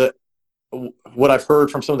what I've heard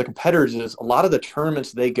from some of the competitors is a lot of the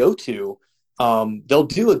tournaments they go to, they'll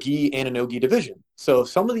do a gi and a no-gi division. So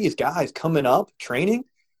some of these guys coming up training,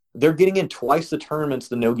 they're getting in twice the tournaments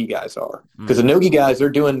the no-gi guys are, because the no-gi guys, they're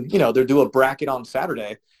doing a bracket on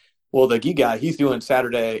Saturday. Well, the gi guy, he's doing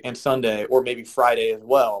Saturday and Sunday, or maybe Friday as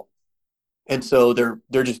well. And so they're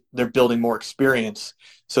building more experience.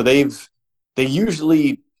 So they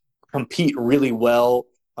usually compete really well.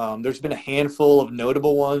 There's been a handful of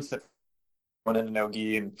notable ones that run into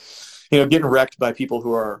no-gi and getting wrecked by people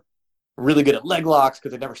who are really good at leg locks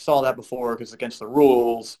because they never saw that before because it's against the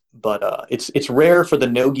rules. But it's rare for the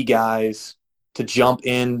no-gi guys to jump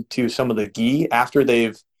into some of the gi after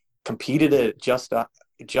they've competed at just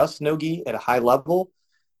no-gi at a high level.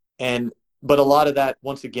 But a lot of that,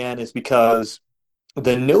 once again, is because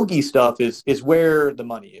the no-gi stuff is where the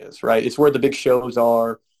money is, right? It's where the big shows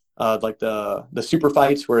are, like the super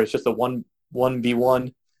fights where it's just the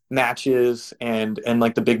 1v1 matches and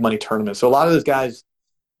like the big money tournaments. So a lot of those guys,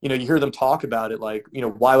 you hear them talk about it like,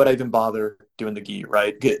 why would I even bother doing the gi,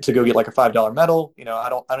 right? To go get like a $5 medal, I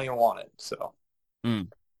don't even want it. So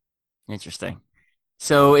Interesting.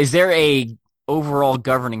 So is there a overall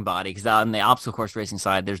governing body? Because on the obstacle course racing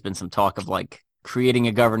side, there's been some talk of like creating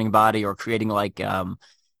a governing body, or creating like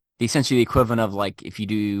essentially the equivalent of like if you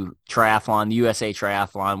do triathlon, the USA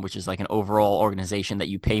Triathlon, which is like an overall organization that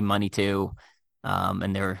you pay money to,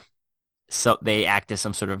 and they act as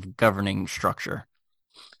some sort of governing structure.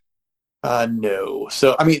 No.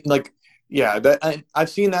 So I mean, like, yeah, I've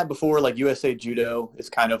seen that before. Like USA Judo is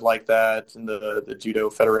kind of like that, and the Judo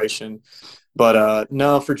Federation. But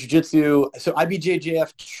no, for jiu-jitsu, so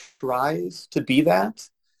IBJJF tries to be that,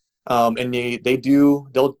 and they do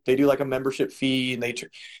like a membership fee, and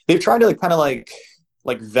they've tried to like kind of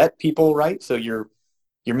like vet people, right? So you're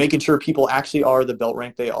making sure people actually are the belt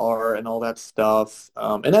rank they are and all that stuff,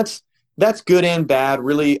 and that's good and bad,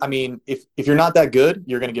 really. I mean, if you're not that good,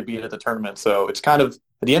 you're going to get beat at the tournament. So it's kind of,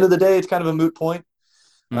 at the end of the day, it's kind of a moot point.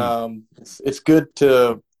 It's good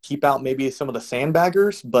to keep out maybe some of the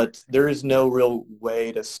sandbaggers, but there is no real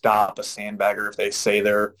way to stop a sandbagger if they say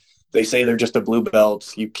they're just a blue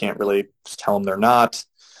belt. You can't really tell them they're not.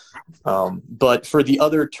 But for the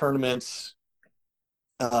other tournaments,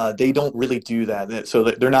 they don't really do that. So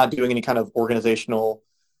they're not doing any kind of organizational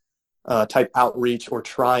type outreach or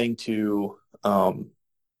trying to,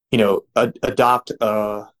 adopt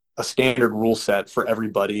a standard rule set for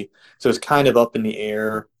everybody. So it's kind of up in the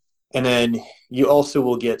air. And then you also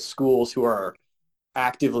will get schools who are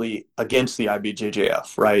actively against the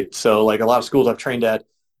IBJJF, right? So like a lot of schools I've trained at,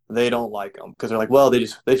 they don't like them because they're like, well, they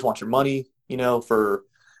just want your money, they're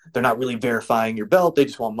not really verifying your belt. They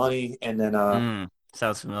just want money. And then,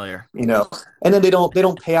 sounds familiar. And then they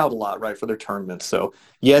don't pay out a lot, right, for their tournaments. So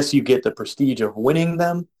yes, you get the prestige of winning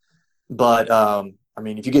them, but I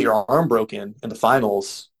mean, if you get your arm broken in the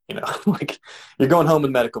finals, like you're going home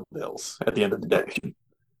with medical bills at the end of the day.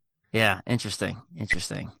 Yeah, interesting.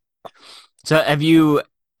 So have you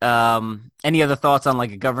any other thoughts on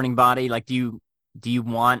like a governing body? Like, do you do you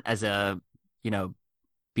want as a, you know,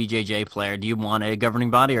 BJJ player, do you want a governing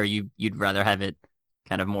body, or you'd rather have it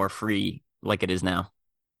kind of more free like it is now?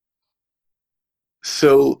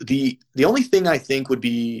 So the only thing I think would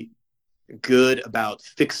be good about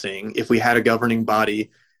fixing if we had a governing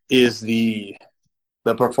body is the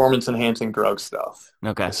performance enhancing drug stuff.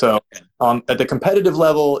 Okay. So at the competitive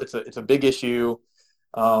level, it's a big issue.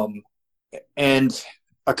 Um, and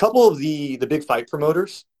a couple of the big fight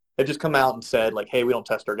promoters have just come out and said like, hey, we don't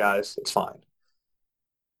test our guys. It's fine.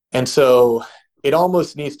 And so it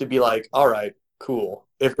almost needs to be like, all right, cool.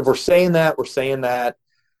 If we're saying that, we're saying that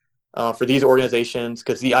for these organizations,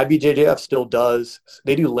 because the IBJJF still does,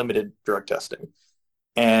 they do limited drug testing.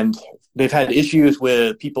 And they've had issues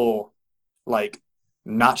with people like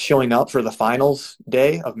not showing up for the finals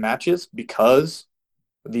day of matches because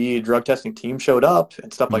the drug testing team showed up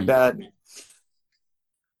and stuff like Mm. that.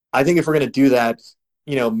 I think if we're going to do that,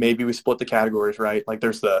 maybe we split the categories, right? Like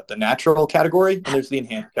there's the natural category and there's the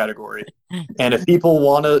enhanced category. And if people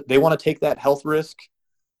they want to take that health risk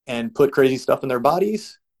and put crazy stuff in their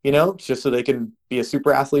bodies, just so they can be a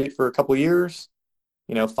super athlete for a couple of years,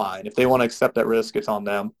 fine. If they want to accept that risk, it's on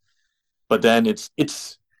them. But then it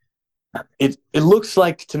looks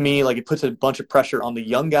like to me like it puts a bunch of pressure on the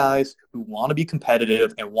young guys who want to be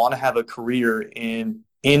competitive and want to have a career in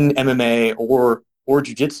MMA or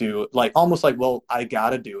jiu-jitsu, like almost like, well, I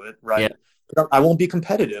gotta do it, right? Yeah. I won't be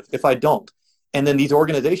competitive if I don't. And then these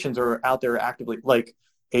organizations are out there actively, like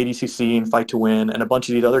ADCC and Fight to Win and a bunch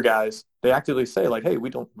of these other guys, they actively say like, hey, we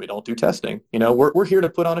don't do testing. We're here to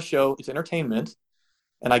put on a show. It's entertainment.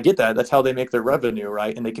 And I get that. That's how they make their revenue,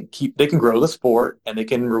 right? And they can grow the sport and they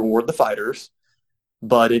can reward the fighters.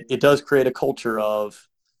 But it does create a culture of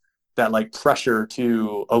that like pressure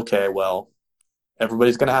to, okay, well,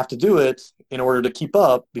 everybody's going to have to do it in order to keep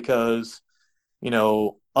up because,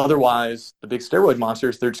 otherwise the big steroid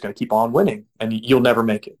monsters, they're just going to keep on winning and you'll never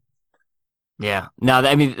make it. Yeah. Now,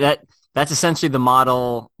 I mean, that's essentially the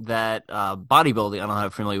model that bodybuilding, I don't know how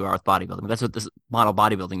familiar you are with bodybuilding, but that's what this model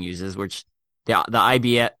bodybuilding uses, which the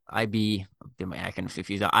get my acronyms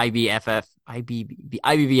confused, the IBBF,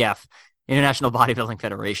 International Bodybuilding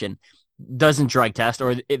Federation, doesn't drug test,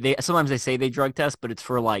 or sometimes they say they drug test, but it's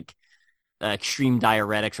for like extreme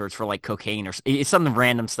diuretics, or it's for like cocaine, or it's some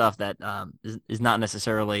random stuff that is not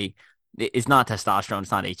necessarily, it's not testosterone,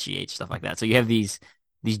 it's not HGH, stuff like that. So you have these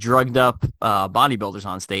drugged up bodybuilders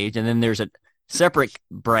on stage, and then there's a separate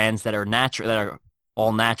brands that are natural, that are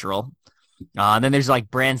all natural. And then there's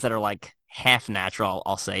like brands that are like half natural,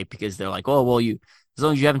 I'll say, because they're like, oh, well, as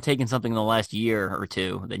long as you haven't taken something in the last year or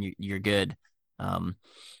two, then you're good.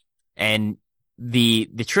 And the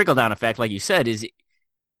trickle down effect, like you said, is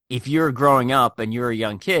if you're growing up and you're a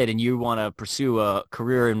young kid and you want to pursue a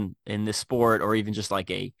career in this sport, or even just like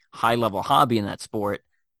a high level hobby in that sport,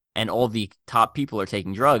 and all the top people are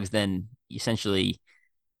taking drugs, then essentially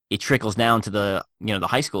it trickles down to the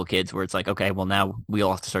high school kids, where it's like, okay, well, now we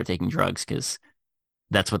all have to start taking drugs because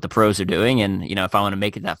that's what the pros are doing. And, if I want to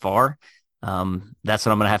make it that far, that's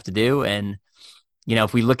what I'm going to have to do. And,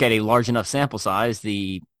 if we look at a large enough sample size,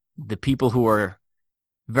 the people who are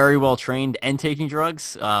very well trained and taking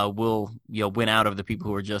drugs will, win out of the people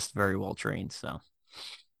who are just very well trained. So,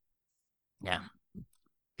 yeah,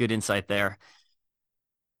 good insight there.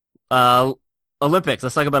 Olympics.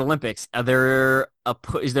 Let's talk about Olympics. Is there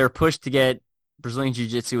a push to get Brazilian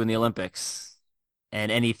Jiu-Jitsu in the Olympics?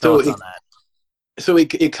 And any thoughts on that? So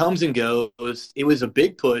it comes and goes. It was a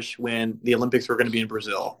big push when the Olympics were going to be in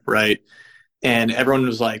Brazil, right? And everyone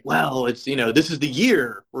was like, well, it's, this is the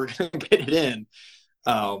year we're going to get it in.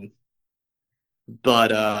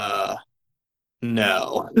 But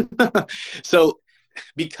no. So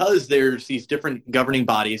because there's these different governing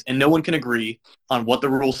bodies and no one can agree on what the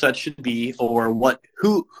rule set should be or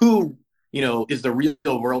who is the real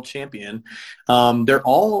world champion, they're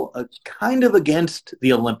all kind of against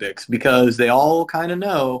the Olympics because they all kind of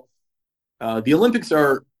know the Olympics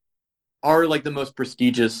are like the most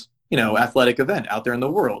prestigious athletic event out there in the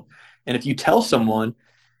world. And if you tell someone,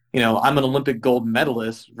 I'm an Olympic gold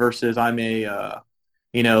medalist versus I'm a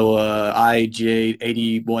IJ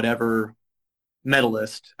 80 whatever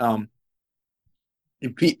medalist,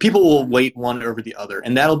 people will weight one over the other,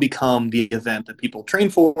 and that'll become the event that people train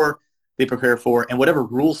for, they prepare for, and whatever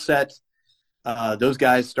rule set those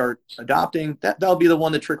guys start adopting, that'll be the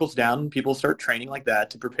one that trickles down, and people start training like that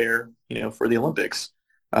to prepare, for the Olympics.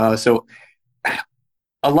 So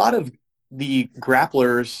a lot of the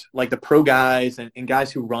grapplers, like the pro guys and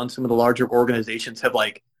guys who run some of the larger organizations,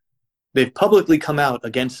 they've publicly come out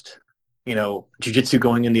against jiu-jitsu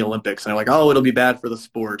going in the Olympics. And they're like, oh, it'll be bad for the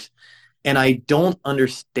sport. And I don't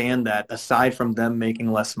understand that aside from them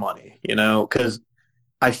making less money, because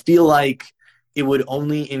I feel like it would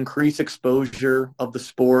only increase exposure of the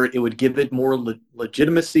sport. It would give it more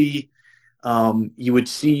legitimacy. You would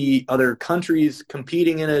see other countries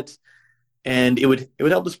competing in it, and it would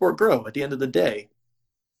help the sport grow at the end of the day.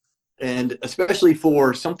 And especially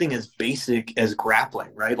for something as basic as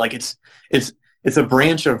grappling, right? Like it's a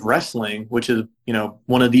branch of wrestling, which is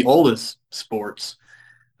one of the oldest sports.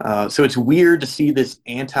 So it's weird to see this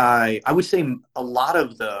I would say a lot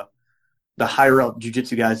of the higher up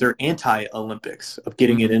jiu-jitsu guys, they're anti-Olympics of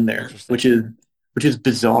getting it in there, Interesting. which is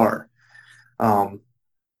bizarre.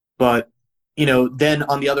 But then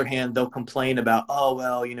on the other hand, they'll complain about, oh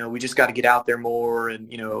well, we just got to get out there more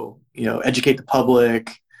and educate the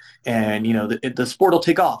public, and the sport will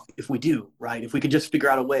take off if we do, right? If we could just figure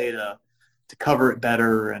out a way to cover it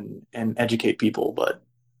better and educate people, but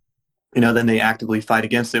then they actively fight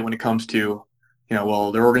against it when it comes to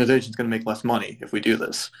well, their organization's going to make less money if we do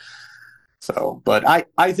this. So, but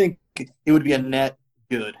I think it would be a net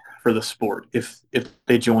good for the sport if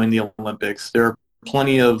they join the Olympics. There are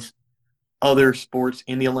plenty of other sports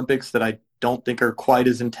in the Olympics that I don't think are quite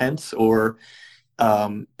as intense or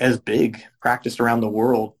as big practiced around the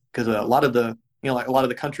world, because a lot of the like a lot of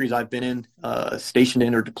the countries I've been in, stationed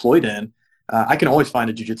in or deployed in, I can always find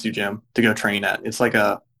a jiu-jitsu gym to go train at. It's like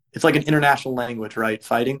an international language, right?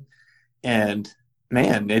 Fighting, and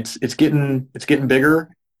man, it's getting bigger,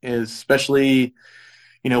 especially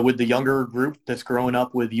with the younger group that's growing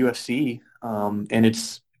up with UFC, and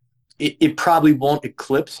it probably won't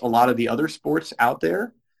eclipse a lot of the other sports out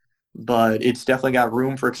there, but it's definitely got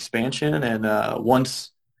room for expansion. And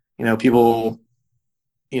once people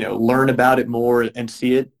learn about it more and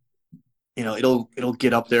see it, it'll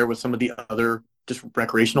get up there with some of the other just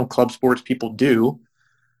recreational club sports people do.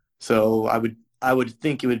 So I would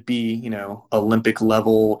think it would be Olympic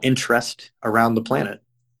level interest around the planet.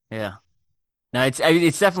 Yeah. No, it's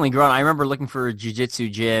definitely grown. I remember looking for a jiu-jitsu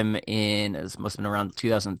gym it must have been around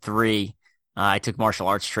 2003. I took martial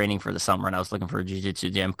arts training for the summer, and I was looking for a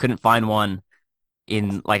jiu-jitsu gym. Couldn't find one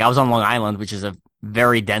I was on Long Island, which is a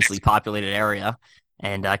very densely populated area,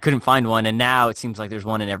 and I couldn't find one. And now it seems like there's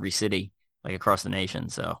one in every city, like across the nation.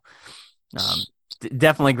 So um,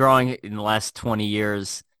 definitely growing in the last 20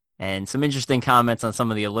 years. And some interesting comments on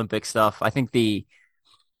some of the Olympic stuff. I think the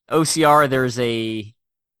OCR,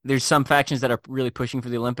 there's some factions that are really pushing for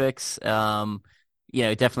the Olympics.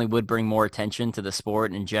 It definitely would bring more attention to the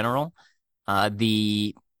sport in general.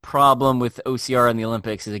 The problem with OCR and the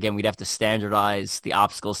Olympics is, again, we'd have to standardize the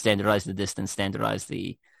obstacles, standardize the distance, standardize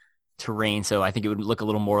the terrain. So I think it would look a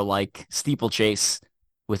little more like steeplechase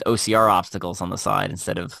with OCR obstacles on the side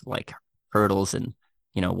instead of like hurdles and,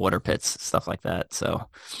 water pits, stuff like that. So,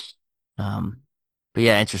 but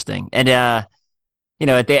yeah, interesting. And, at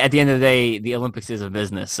the end of the day, the Olympics is a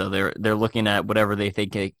business, so they're looking at whatever they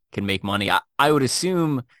think they can make money. I would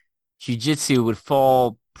assume jiu-jitsu would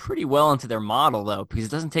fall pretty well into their model, though, because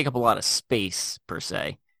it doesn't take up a lot of space per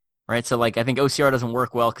se, right? So, like, I think OCR doesn't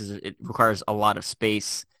work well because it requires a lot of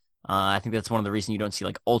space. I think that's one of the reasons you don't see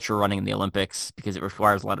like ultra running in the Olympics, because it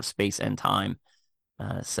requires a lot of space and time.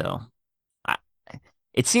 So, I,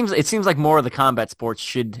 it seems like more of the combat sports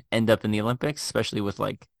should end up in the Olympics, especially with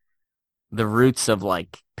like the roots of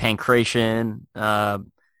like pankration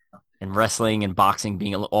and wrestling and boxing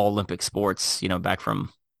being all Olympic sports, back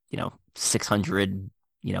from 600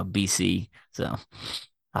 BC. So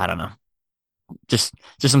I don't know, just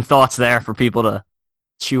some thoughts there for people to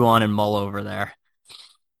chew on and mull over there.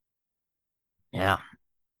 Yeah.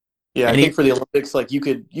 Yeah, I think for the Olympics, like you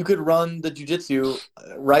could run the jiu-jitsu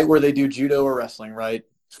right where they do judo or wrestling, right?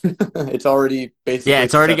 It's already basically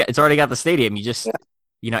it's already got the stadium. You just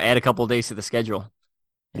add a couple of days to the schedule.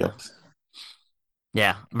 Yep.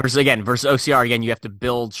 Yeah. Versus OCR, again, you have to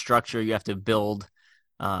build structure. You have to build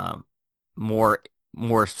more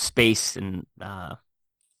space and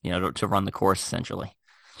to run the course essentially.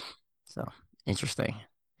 So interesting.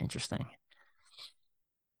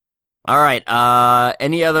 All right.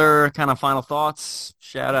 Any other kind of final thoughts,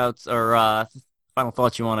 shout outs, or final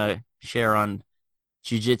thoughts you want to share on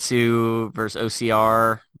jiu-jitsu versus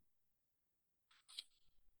OCR?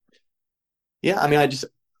 Yeah, I mean,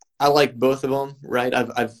 I like both of them, right?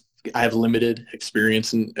 I have limited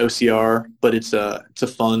experience in OCR, but it's a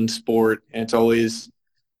fun sport, and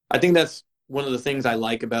I think that's one of the things I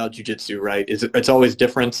like about jiu-jitsu, right? Is it's always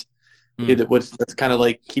different. That's kind of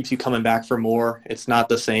like keeps you coming back for more. It's not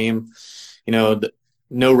the same,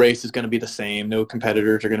 no race is going to be the same. No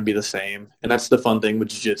competitors are going to be the same, and that's the fun thing with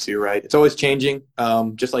jiu-jitsu, right? It's always changing.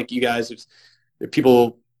 Just like you guys,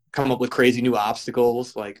 people come up with crazy new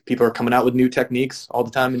obstacles. Like people are coming out with new techniques all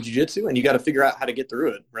the time in jiu-jitsu, and you got to figure out how to get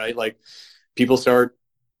through it, right? Like people start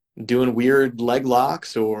doing weird leg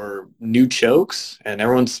locks or new chokes, and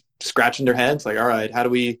everyone's scratching their heads like, all right, how do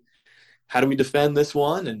we defend this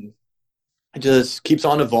one? And it just keeps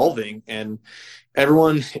on evolving. And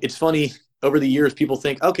everyone, it's funny, over the years, people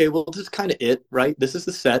think, okay, well, this is kind of it, right? This is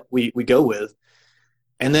the set we go with.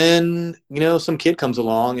 And then, some kid comes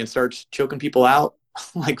along and starts choking people out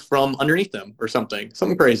like from underneath them or something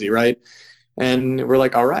crazy, right? And we're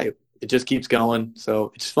like, all right, it just keeps going.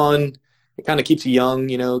 So it's fun. It kind of keeps you young,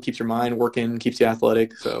 keeps your mind working, keeps you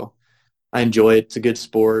athletic. So I enjoy it. It's a good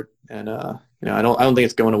sport. And, I don't think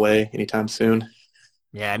it's going away anytime soon.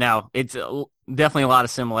 Yeah, no, it's definitely a lot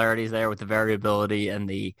of similarities there with the variability and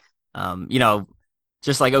the,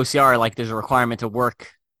 just like OCR, like there's a requirement to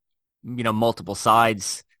work, multiple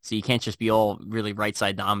sides. So you can't just be all really right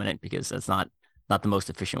side dominant because that's not the most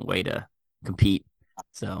efficient way to compete.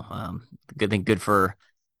 So good for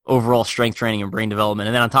overall strength training and brain development.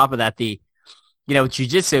 And then on top of that,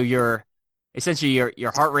 jiu-jitsu, your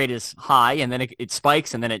heart rate is high and then it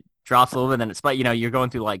spikes and then it drops a little bit and then it spikes. You're going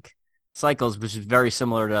through like cycles, which is very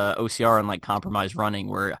similar to OCR and like compromised running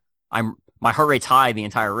where my heart rate's high the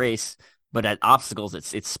entire race, but at obstacles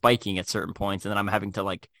it's spiking at certain points and then I'm having to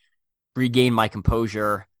like regain my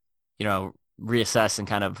composure, reassess and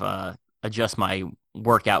kind of adjust my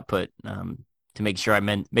work output to make sure I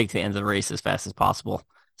make to the end of the race as fast as possible.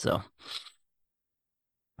 So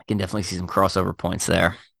I can definitely see some crossover points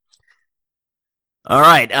there. All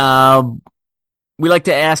right. We like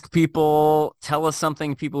to ask people, tell us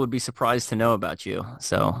something people would be surprised to know about you.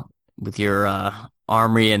 So with your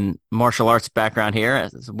armory and martial arts background here,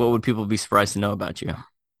 what would people be surprised to know about you?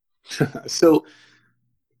 So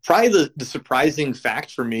probably the surprising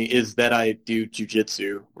fact for me is that I do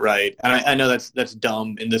jujitsu, right? And I know that's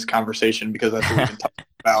dumb in this conversation because that's what we've been talking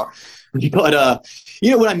about. But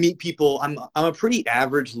when I meet people, I'm a pretty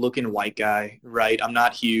average looking white guy, right? I'm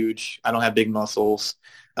not huge. I don't have big muscles.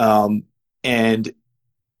 And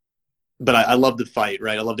but I love to fight,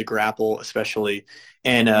 right? I love to grapple, especially.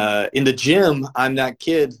 And in the gym, I'm that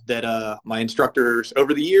kid that my instructors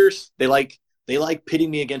over the years they like pitting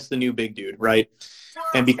me against the new big dude, right?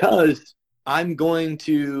 And because I'm going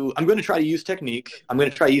to try to use technique. I'm going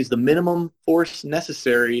to try to use the minimum force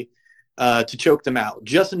necessary to choke them out,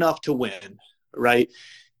 just enough to win, right?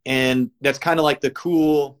 And that's kind of like the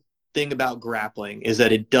cool thing about grappling is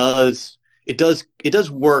that it does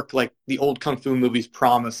work like the old kung fu movies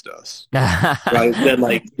promised us, right? That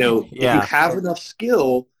like if you Yeah. have enough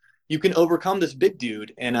skill, you can overcome this big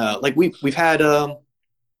dude. And like we've had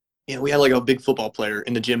we had like a big football player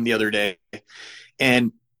in the gym the other day,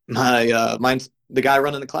 and mine's the guy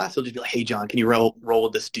running the class. He'll just be like, "Hey, John, can you roll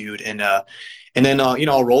with this dude?" And then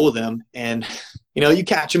I'll roll with him, and you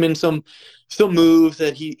catch him in some moves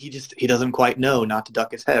that he doesn't quite know not to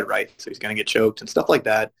duck his head, right? So he's gonna get choked and stuff like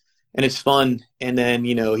that, and it's fun. And then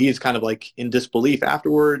he's kind of like in disbelief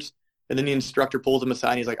afterwards, and then the instructor pulls him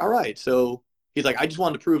aside. And he's like, "All right," so he's like, "I just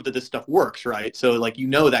wanted to prove that this stuff works, right?" So like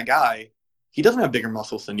that guy, he doesn't have bigger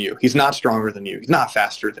muscles than you. He's not stronger than you. He's not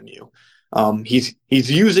faster than you. He's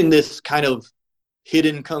using this kind of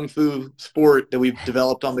hidden kung fu sport that we've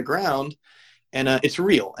developed on the ground, and it's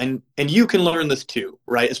real. And you can learn this too,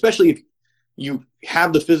 right? Especially if you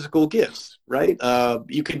have the physical gifts, right?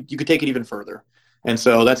 You could take it even further. And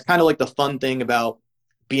so that's kind of like the fun thing about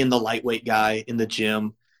being the lightweight guy in the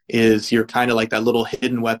gym is you're kind of like that little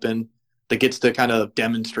hidden weapon that gets to kind of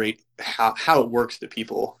demonstrate how it works to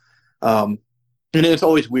people. And it's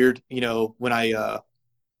always weird, when I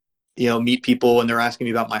meet people and they're asking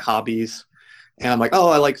me about my hobbies, and I'm like, oh,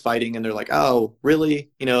 I like fighting, and they're like, oh, really?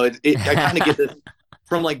 I kind of get this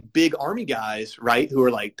from like big army guys, right, who are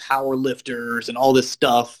like power lifters and all this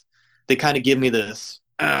stuff. They kind of give me this,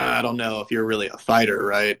 I don't know if you're really a fighter,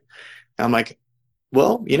 right? And I'm like,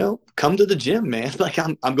 well, come to the gym, man. Like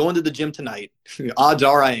I'm going to the gym tonight. Odds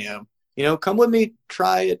are I am. Come with me,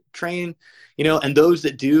 try it, train. And those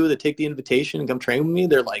that take the invitation and come train with me,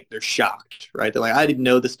 they're shocked, right? They're like, I didn't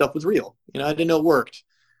know this stuff was real. I didn't know it worked.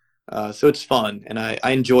 So it's fun, and I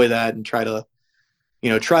enjoy that, and try to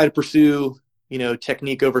pursue,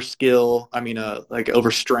 technique over skill. I mean, like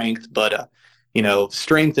over strength, but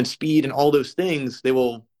strength and speed and all those things, they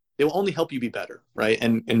will only help you be better, right?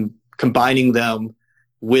 And combining them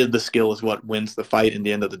with the skill is what wins the fight in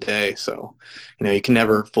the end of the day. So, you can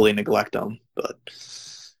never fully neglect them, but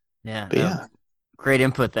Yeah. yeah. Great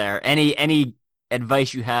input there. Any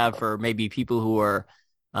advice you have for maybe people who are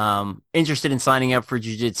interested in signing up for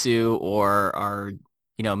jiu-jitsu or are,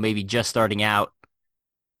 maybe just starting out?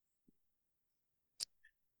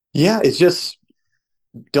 Yeah, it's just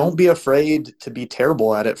don't be afraid to be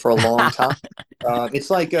terrible at it for a long time. It's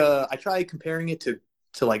like I try comparing it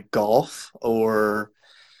to like golf or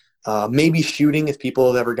maybe shooting if people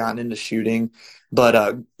have ever gotten into shooting.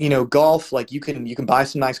 But golf, like you can buy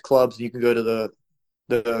some nice clubs. You can go to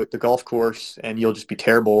the golf course and you'll just be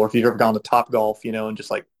terrible. Or if you've ever gone to Top Golf, and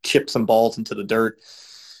just like chip some balls into the dirt.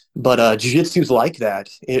 But jiu-jitsu's like that.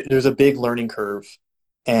 There's a big learning curve,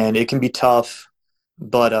 and it can be tough,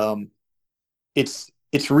 but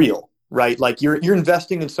it's real, right? Like you're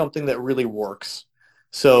investing in something that really works.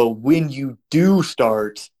 So when you do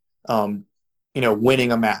start,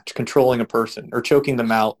 winning a match, controlling a person, or choking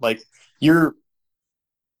them out, like you're,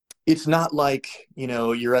 it's not like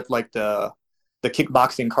you're at like the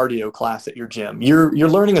kickboxing cardio class at your gym. You're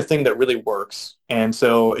learning a thing that really works, and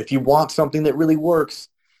so if you want something that really works,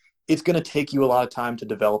 it's going to take you a lot of time to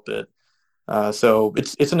develop it. So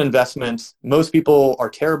it's an investment. Most people are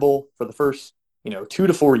terrible for the first 2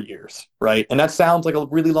 to 4 years, right? And that sounds like a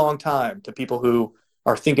really long time to people who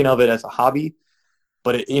are thinking of it as a hobby.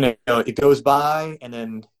 But it goes by, and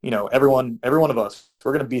then every one of us,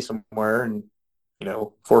 we're going to be somewhere in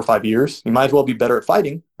 4 or 5 years. You might as well be better at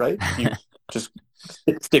fighting, right? If you just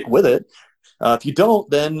stick with it. If you don't,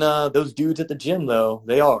 then those dudes at the gym, though,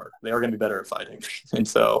 they are going to be better at fighting. And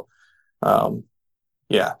so, um,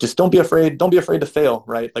 yeah, just don't be afraid. Don't be afraid to fail,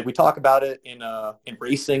 right? Like we talk about it in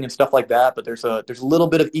racing and stuff like that. But there's a little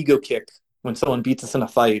bit of ego kick when someone beats us in a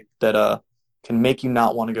fight that can make you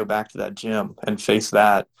not want to go back to that gym and face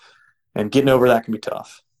that. And getting over that can be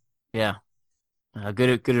tough. Yeah.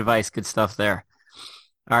 Good advice. Good stuff there.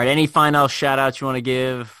 All right. Any final shout outs you want to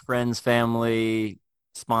give? Friends, family,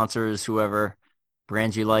 sponsors, whoever,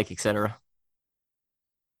 brands you like, etc.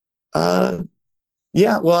 Uh,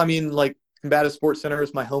 yeah, well, I mean, like Combative Sports Center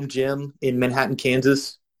is my home gym in Manhattan,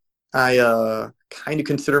 Kansas. I kind of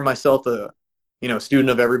consider myself a student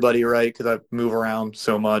of everybody, right? Because I move around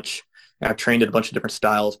so much. And I've trained at a bunch of different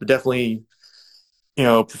styles, but definitely,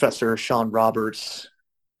 Professor Sean Roberts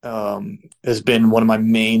has been one of my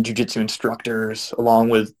main jiu-jitsu instructors, along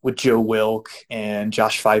with Joe Wilk and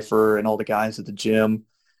Josh Pfeiffer and all the guys at the gym.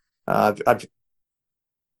 I've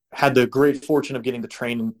had the great fortune of getting to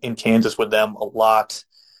train in Kansas with them a lot.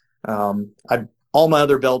 I all my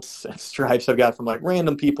other belts and stripes I've got from like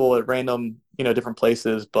random people at random different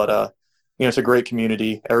places, but it's a great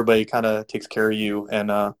community. Everybody kind of takes care of you, and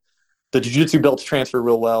the jiu-jitsu belts transfer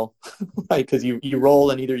real well, right? Because you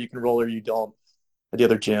roll, and either you can roll or you don't at the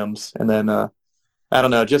other gyms. And then I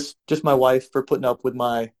don't know, just my wife for putting up with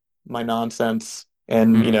my nonsense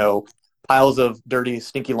and Mm. piles of dirty,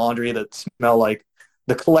 stinky laundry that smell like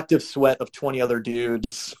the collective sweat of 20 other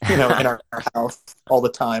dudes, in our house all the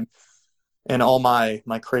time, and all my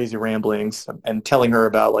crazy ramblings and telling her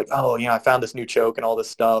about like, oh, I found this new choke and all this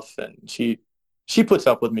stuff, and she puts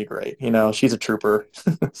up with me great. She's a trooper,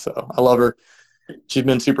 so I love her. She's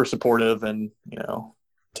been super supportive and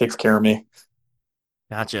takes care of me.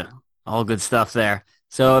 Gotcha. All good stuff there.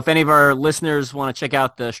 So if any of our listeners want to check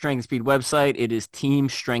out the Strength and Speed website, it is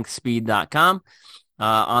teamstrengthspeed.com.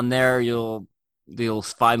 On there, you'll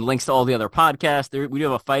find links to all the other podcasts. We do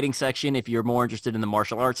have a fighting section if you're more interested in the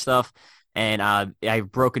martial arts stuff. And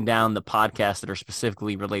I've broken down the podcasts that are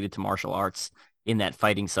specifically related to martial arts in that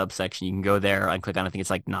fighting subsection. You can go there and click on, I think it's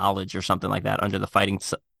like knowledge or something like that under the fighting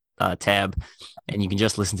tab. And you can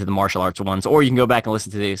just listen to the martial arts ones, or you can go back and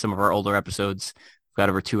listen to some of our older episodes. We've got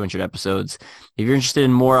over 200 episodes. If you're interested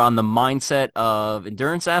in more on the mindset of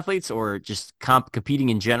endurance athletes or just competing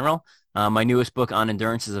in general, my newest book on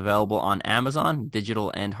endurance is available on Amazon, digital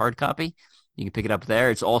and hard copy. You can pick it up there.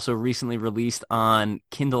 It's also recently released on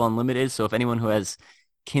Kindle Unlimited. So if anyone who has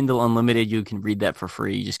Kindle Unlimited, you can read that for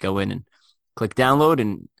free. You just go in and click download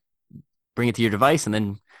and bring it to your device and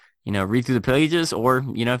then, read through the pages. Or,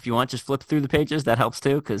 if you want, just flip through the pages. That helps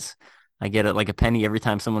too, because I get it like a penny every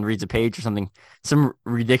time someone reads a page or something, some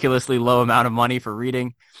ridiculously low amount of money for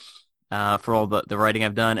reading, for all the writing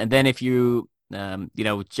I've done. And then if you,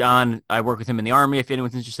 John, I work with him in the Army. If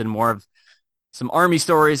anyone's interested in more of some Army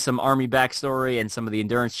stories, some Army backstory, and some of the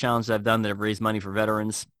endurance challenges I've done that have raised money for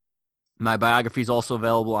veterans, my biography is also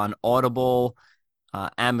available on Audible,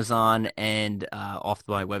 Amazon, and off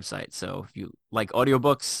my website. So if you like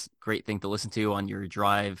audiobooks, great thing to listen to on your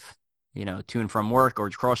drive, to and from work or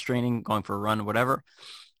cross training, going for a run, whatever.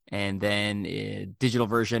 And then digital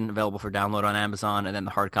version available for download on Amazon, and then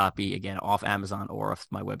the hard copy, again, off Amazon or off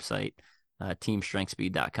my website,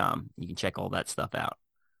 teamstrengthspeed.com. You can check all that stuff out.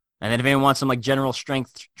 And then if anyone wants some like general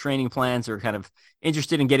strength training plans or kind of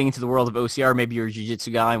interested in getting into the world of OCR, maybe you're a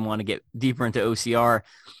jiu-jitsu guy and want to get deeper into OCR,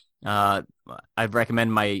 I'd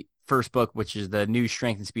recommend my first book, which is the New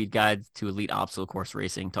Strength and Speed Guide to Elite Obstacle Course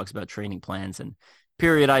Racing. Talks about training plans and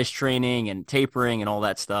periodized training and tapering and all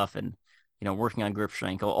that stuff, and working on grip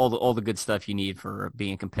strength, all the good stuff you need for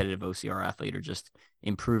being a competitive OCR athlete or just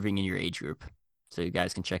improving in your age group. So you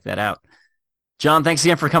guys can check that out. John, thanks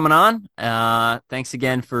again for coming on. Thanks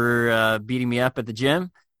again for beating me up at the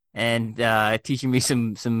gym and teaching me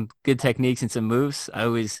some good techniques and some moves. I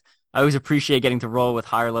always appreciate getting to roll with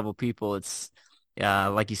higher level people. It's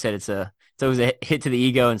like you said, it's always a hit to the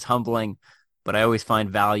ego and it's humbling, but I always find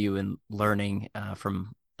value in learning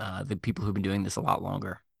from the people who've been doing this a lot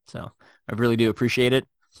longer. So I really do appreciate it.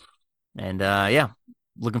 And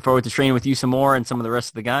looking forward to training with you some more and some of the rest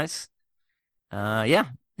of the guys.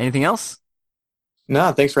 Anything else?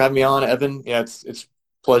 No, thanks for having me on, Evan. Yeah, it's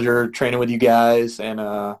pleasure training with you guys, and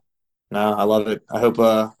no, I love it. I hope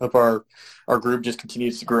our group just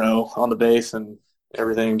continues to grow on the base and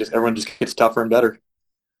everyone just gets tougher and better.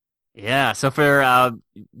 Yeah. So for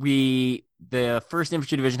the first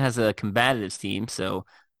infantry division has a combatives team, so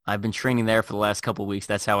I've been training there for the last couple of weeks.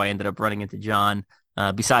 That's how I ended up running into John.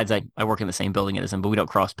 Besides, I work in the same building as him, but we don't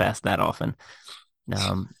cross paths that often.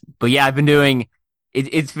 But yeah, I've been doing.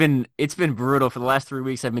 It's been brutal for the last 3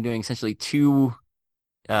 weeks. I've been doing essentially two.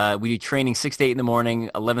 We do training 6 to 8 in the morning,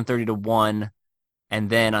 11:30 to 1, and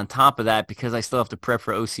then on top of that, because I still have to prep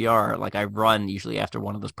for OCR, like I run usually after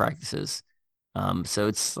one of those practices. So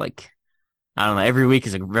it's like I don't know. Every week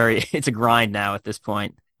is it's a grind now at this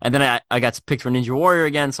point. And then I got picked for Ninja Warrior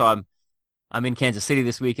again, so I'm in Kansas City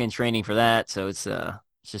this weekend training for that. So it's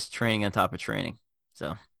just training on top of training.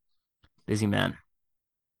 So busy man.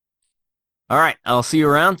 All right, I'll see you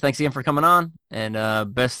around. Thanks again for coming on, and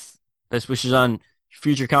best wishes on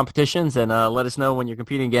future competitions. And let us know when you're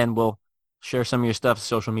competing again. We'll share some of your stuff on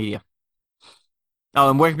social media. Oh,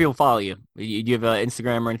 and where can people follow you? Do you have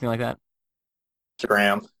Instagram or anything like that?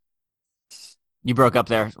 Instagram. You broke up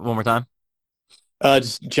there. One more time.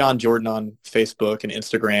 Just John Jordan on Facebook and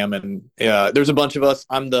Instagram, and there's a bunch of us.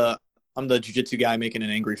 I'm the jiu-jitsu guy making an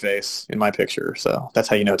angry face in my picture, so that's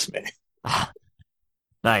how you know it's me.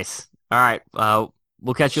 Nice. All right.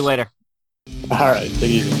 We'll catch you later. All right. Take it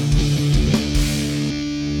easy.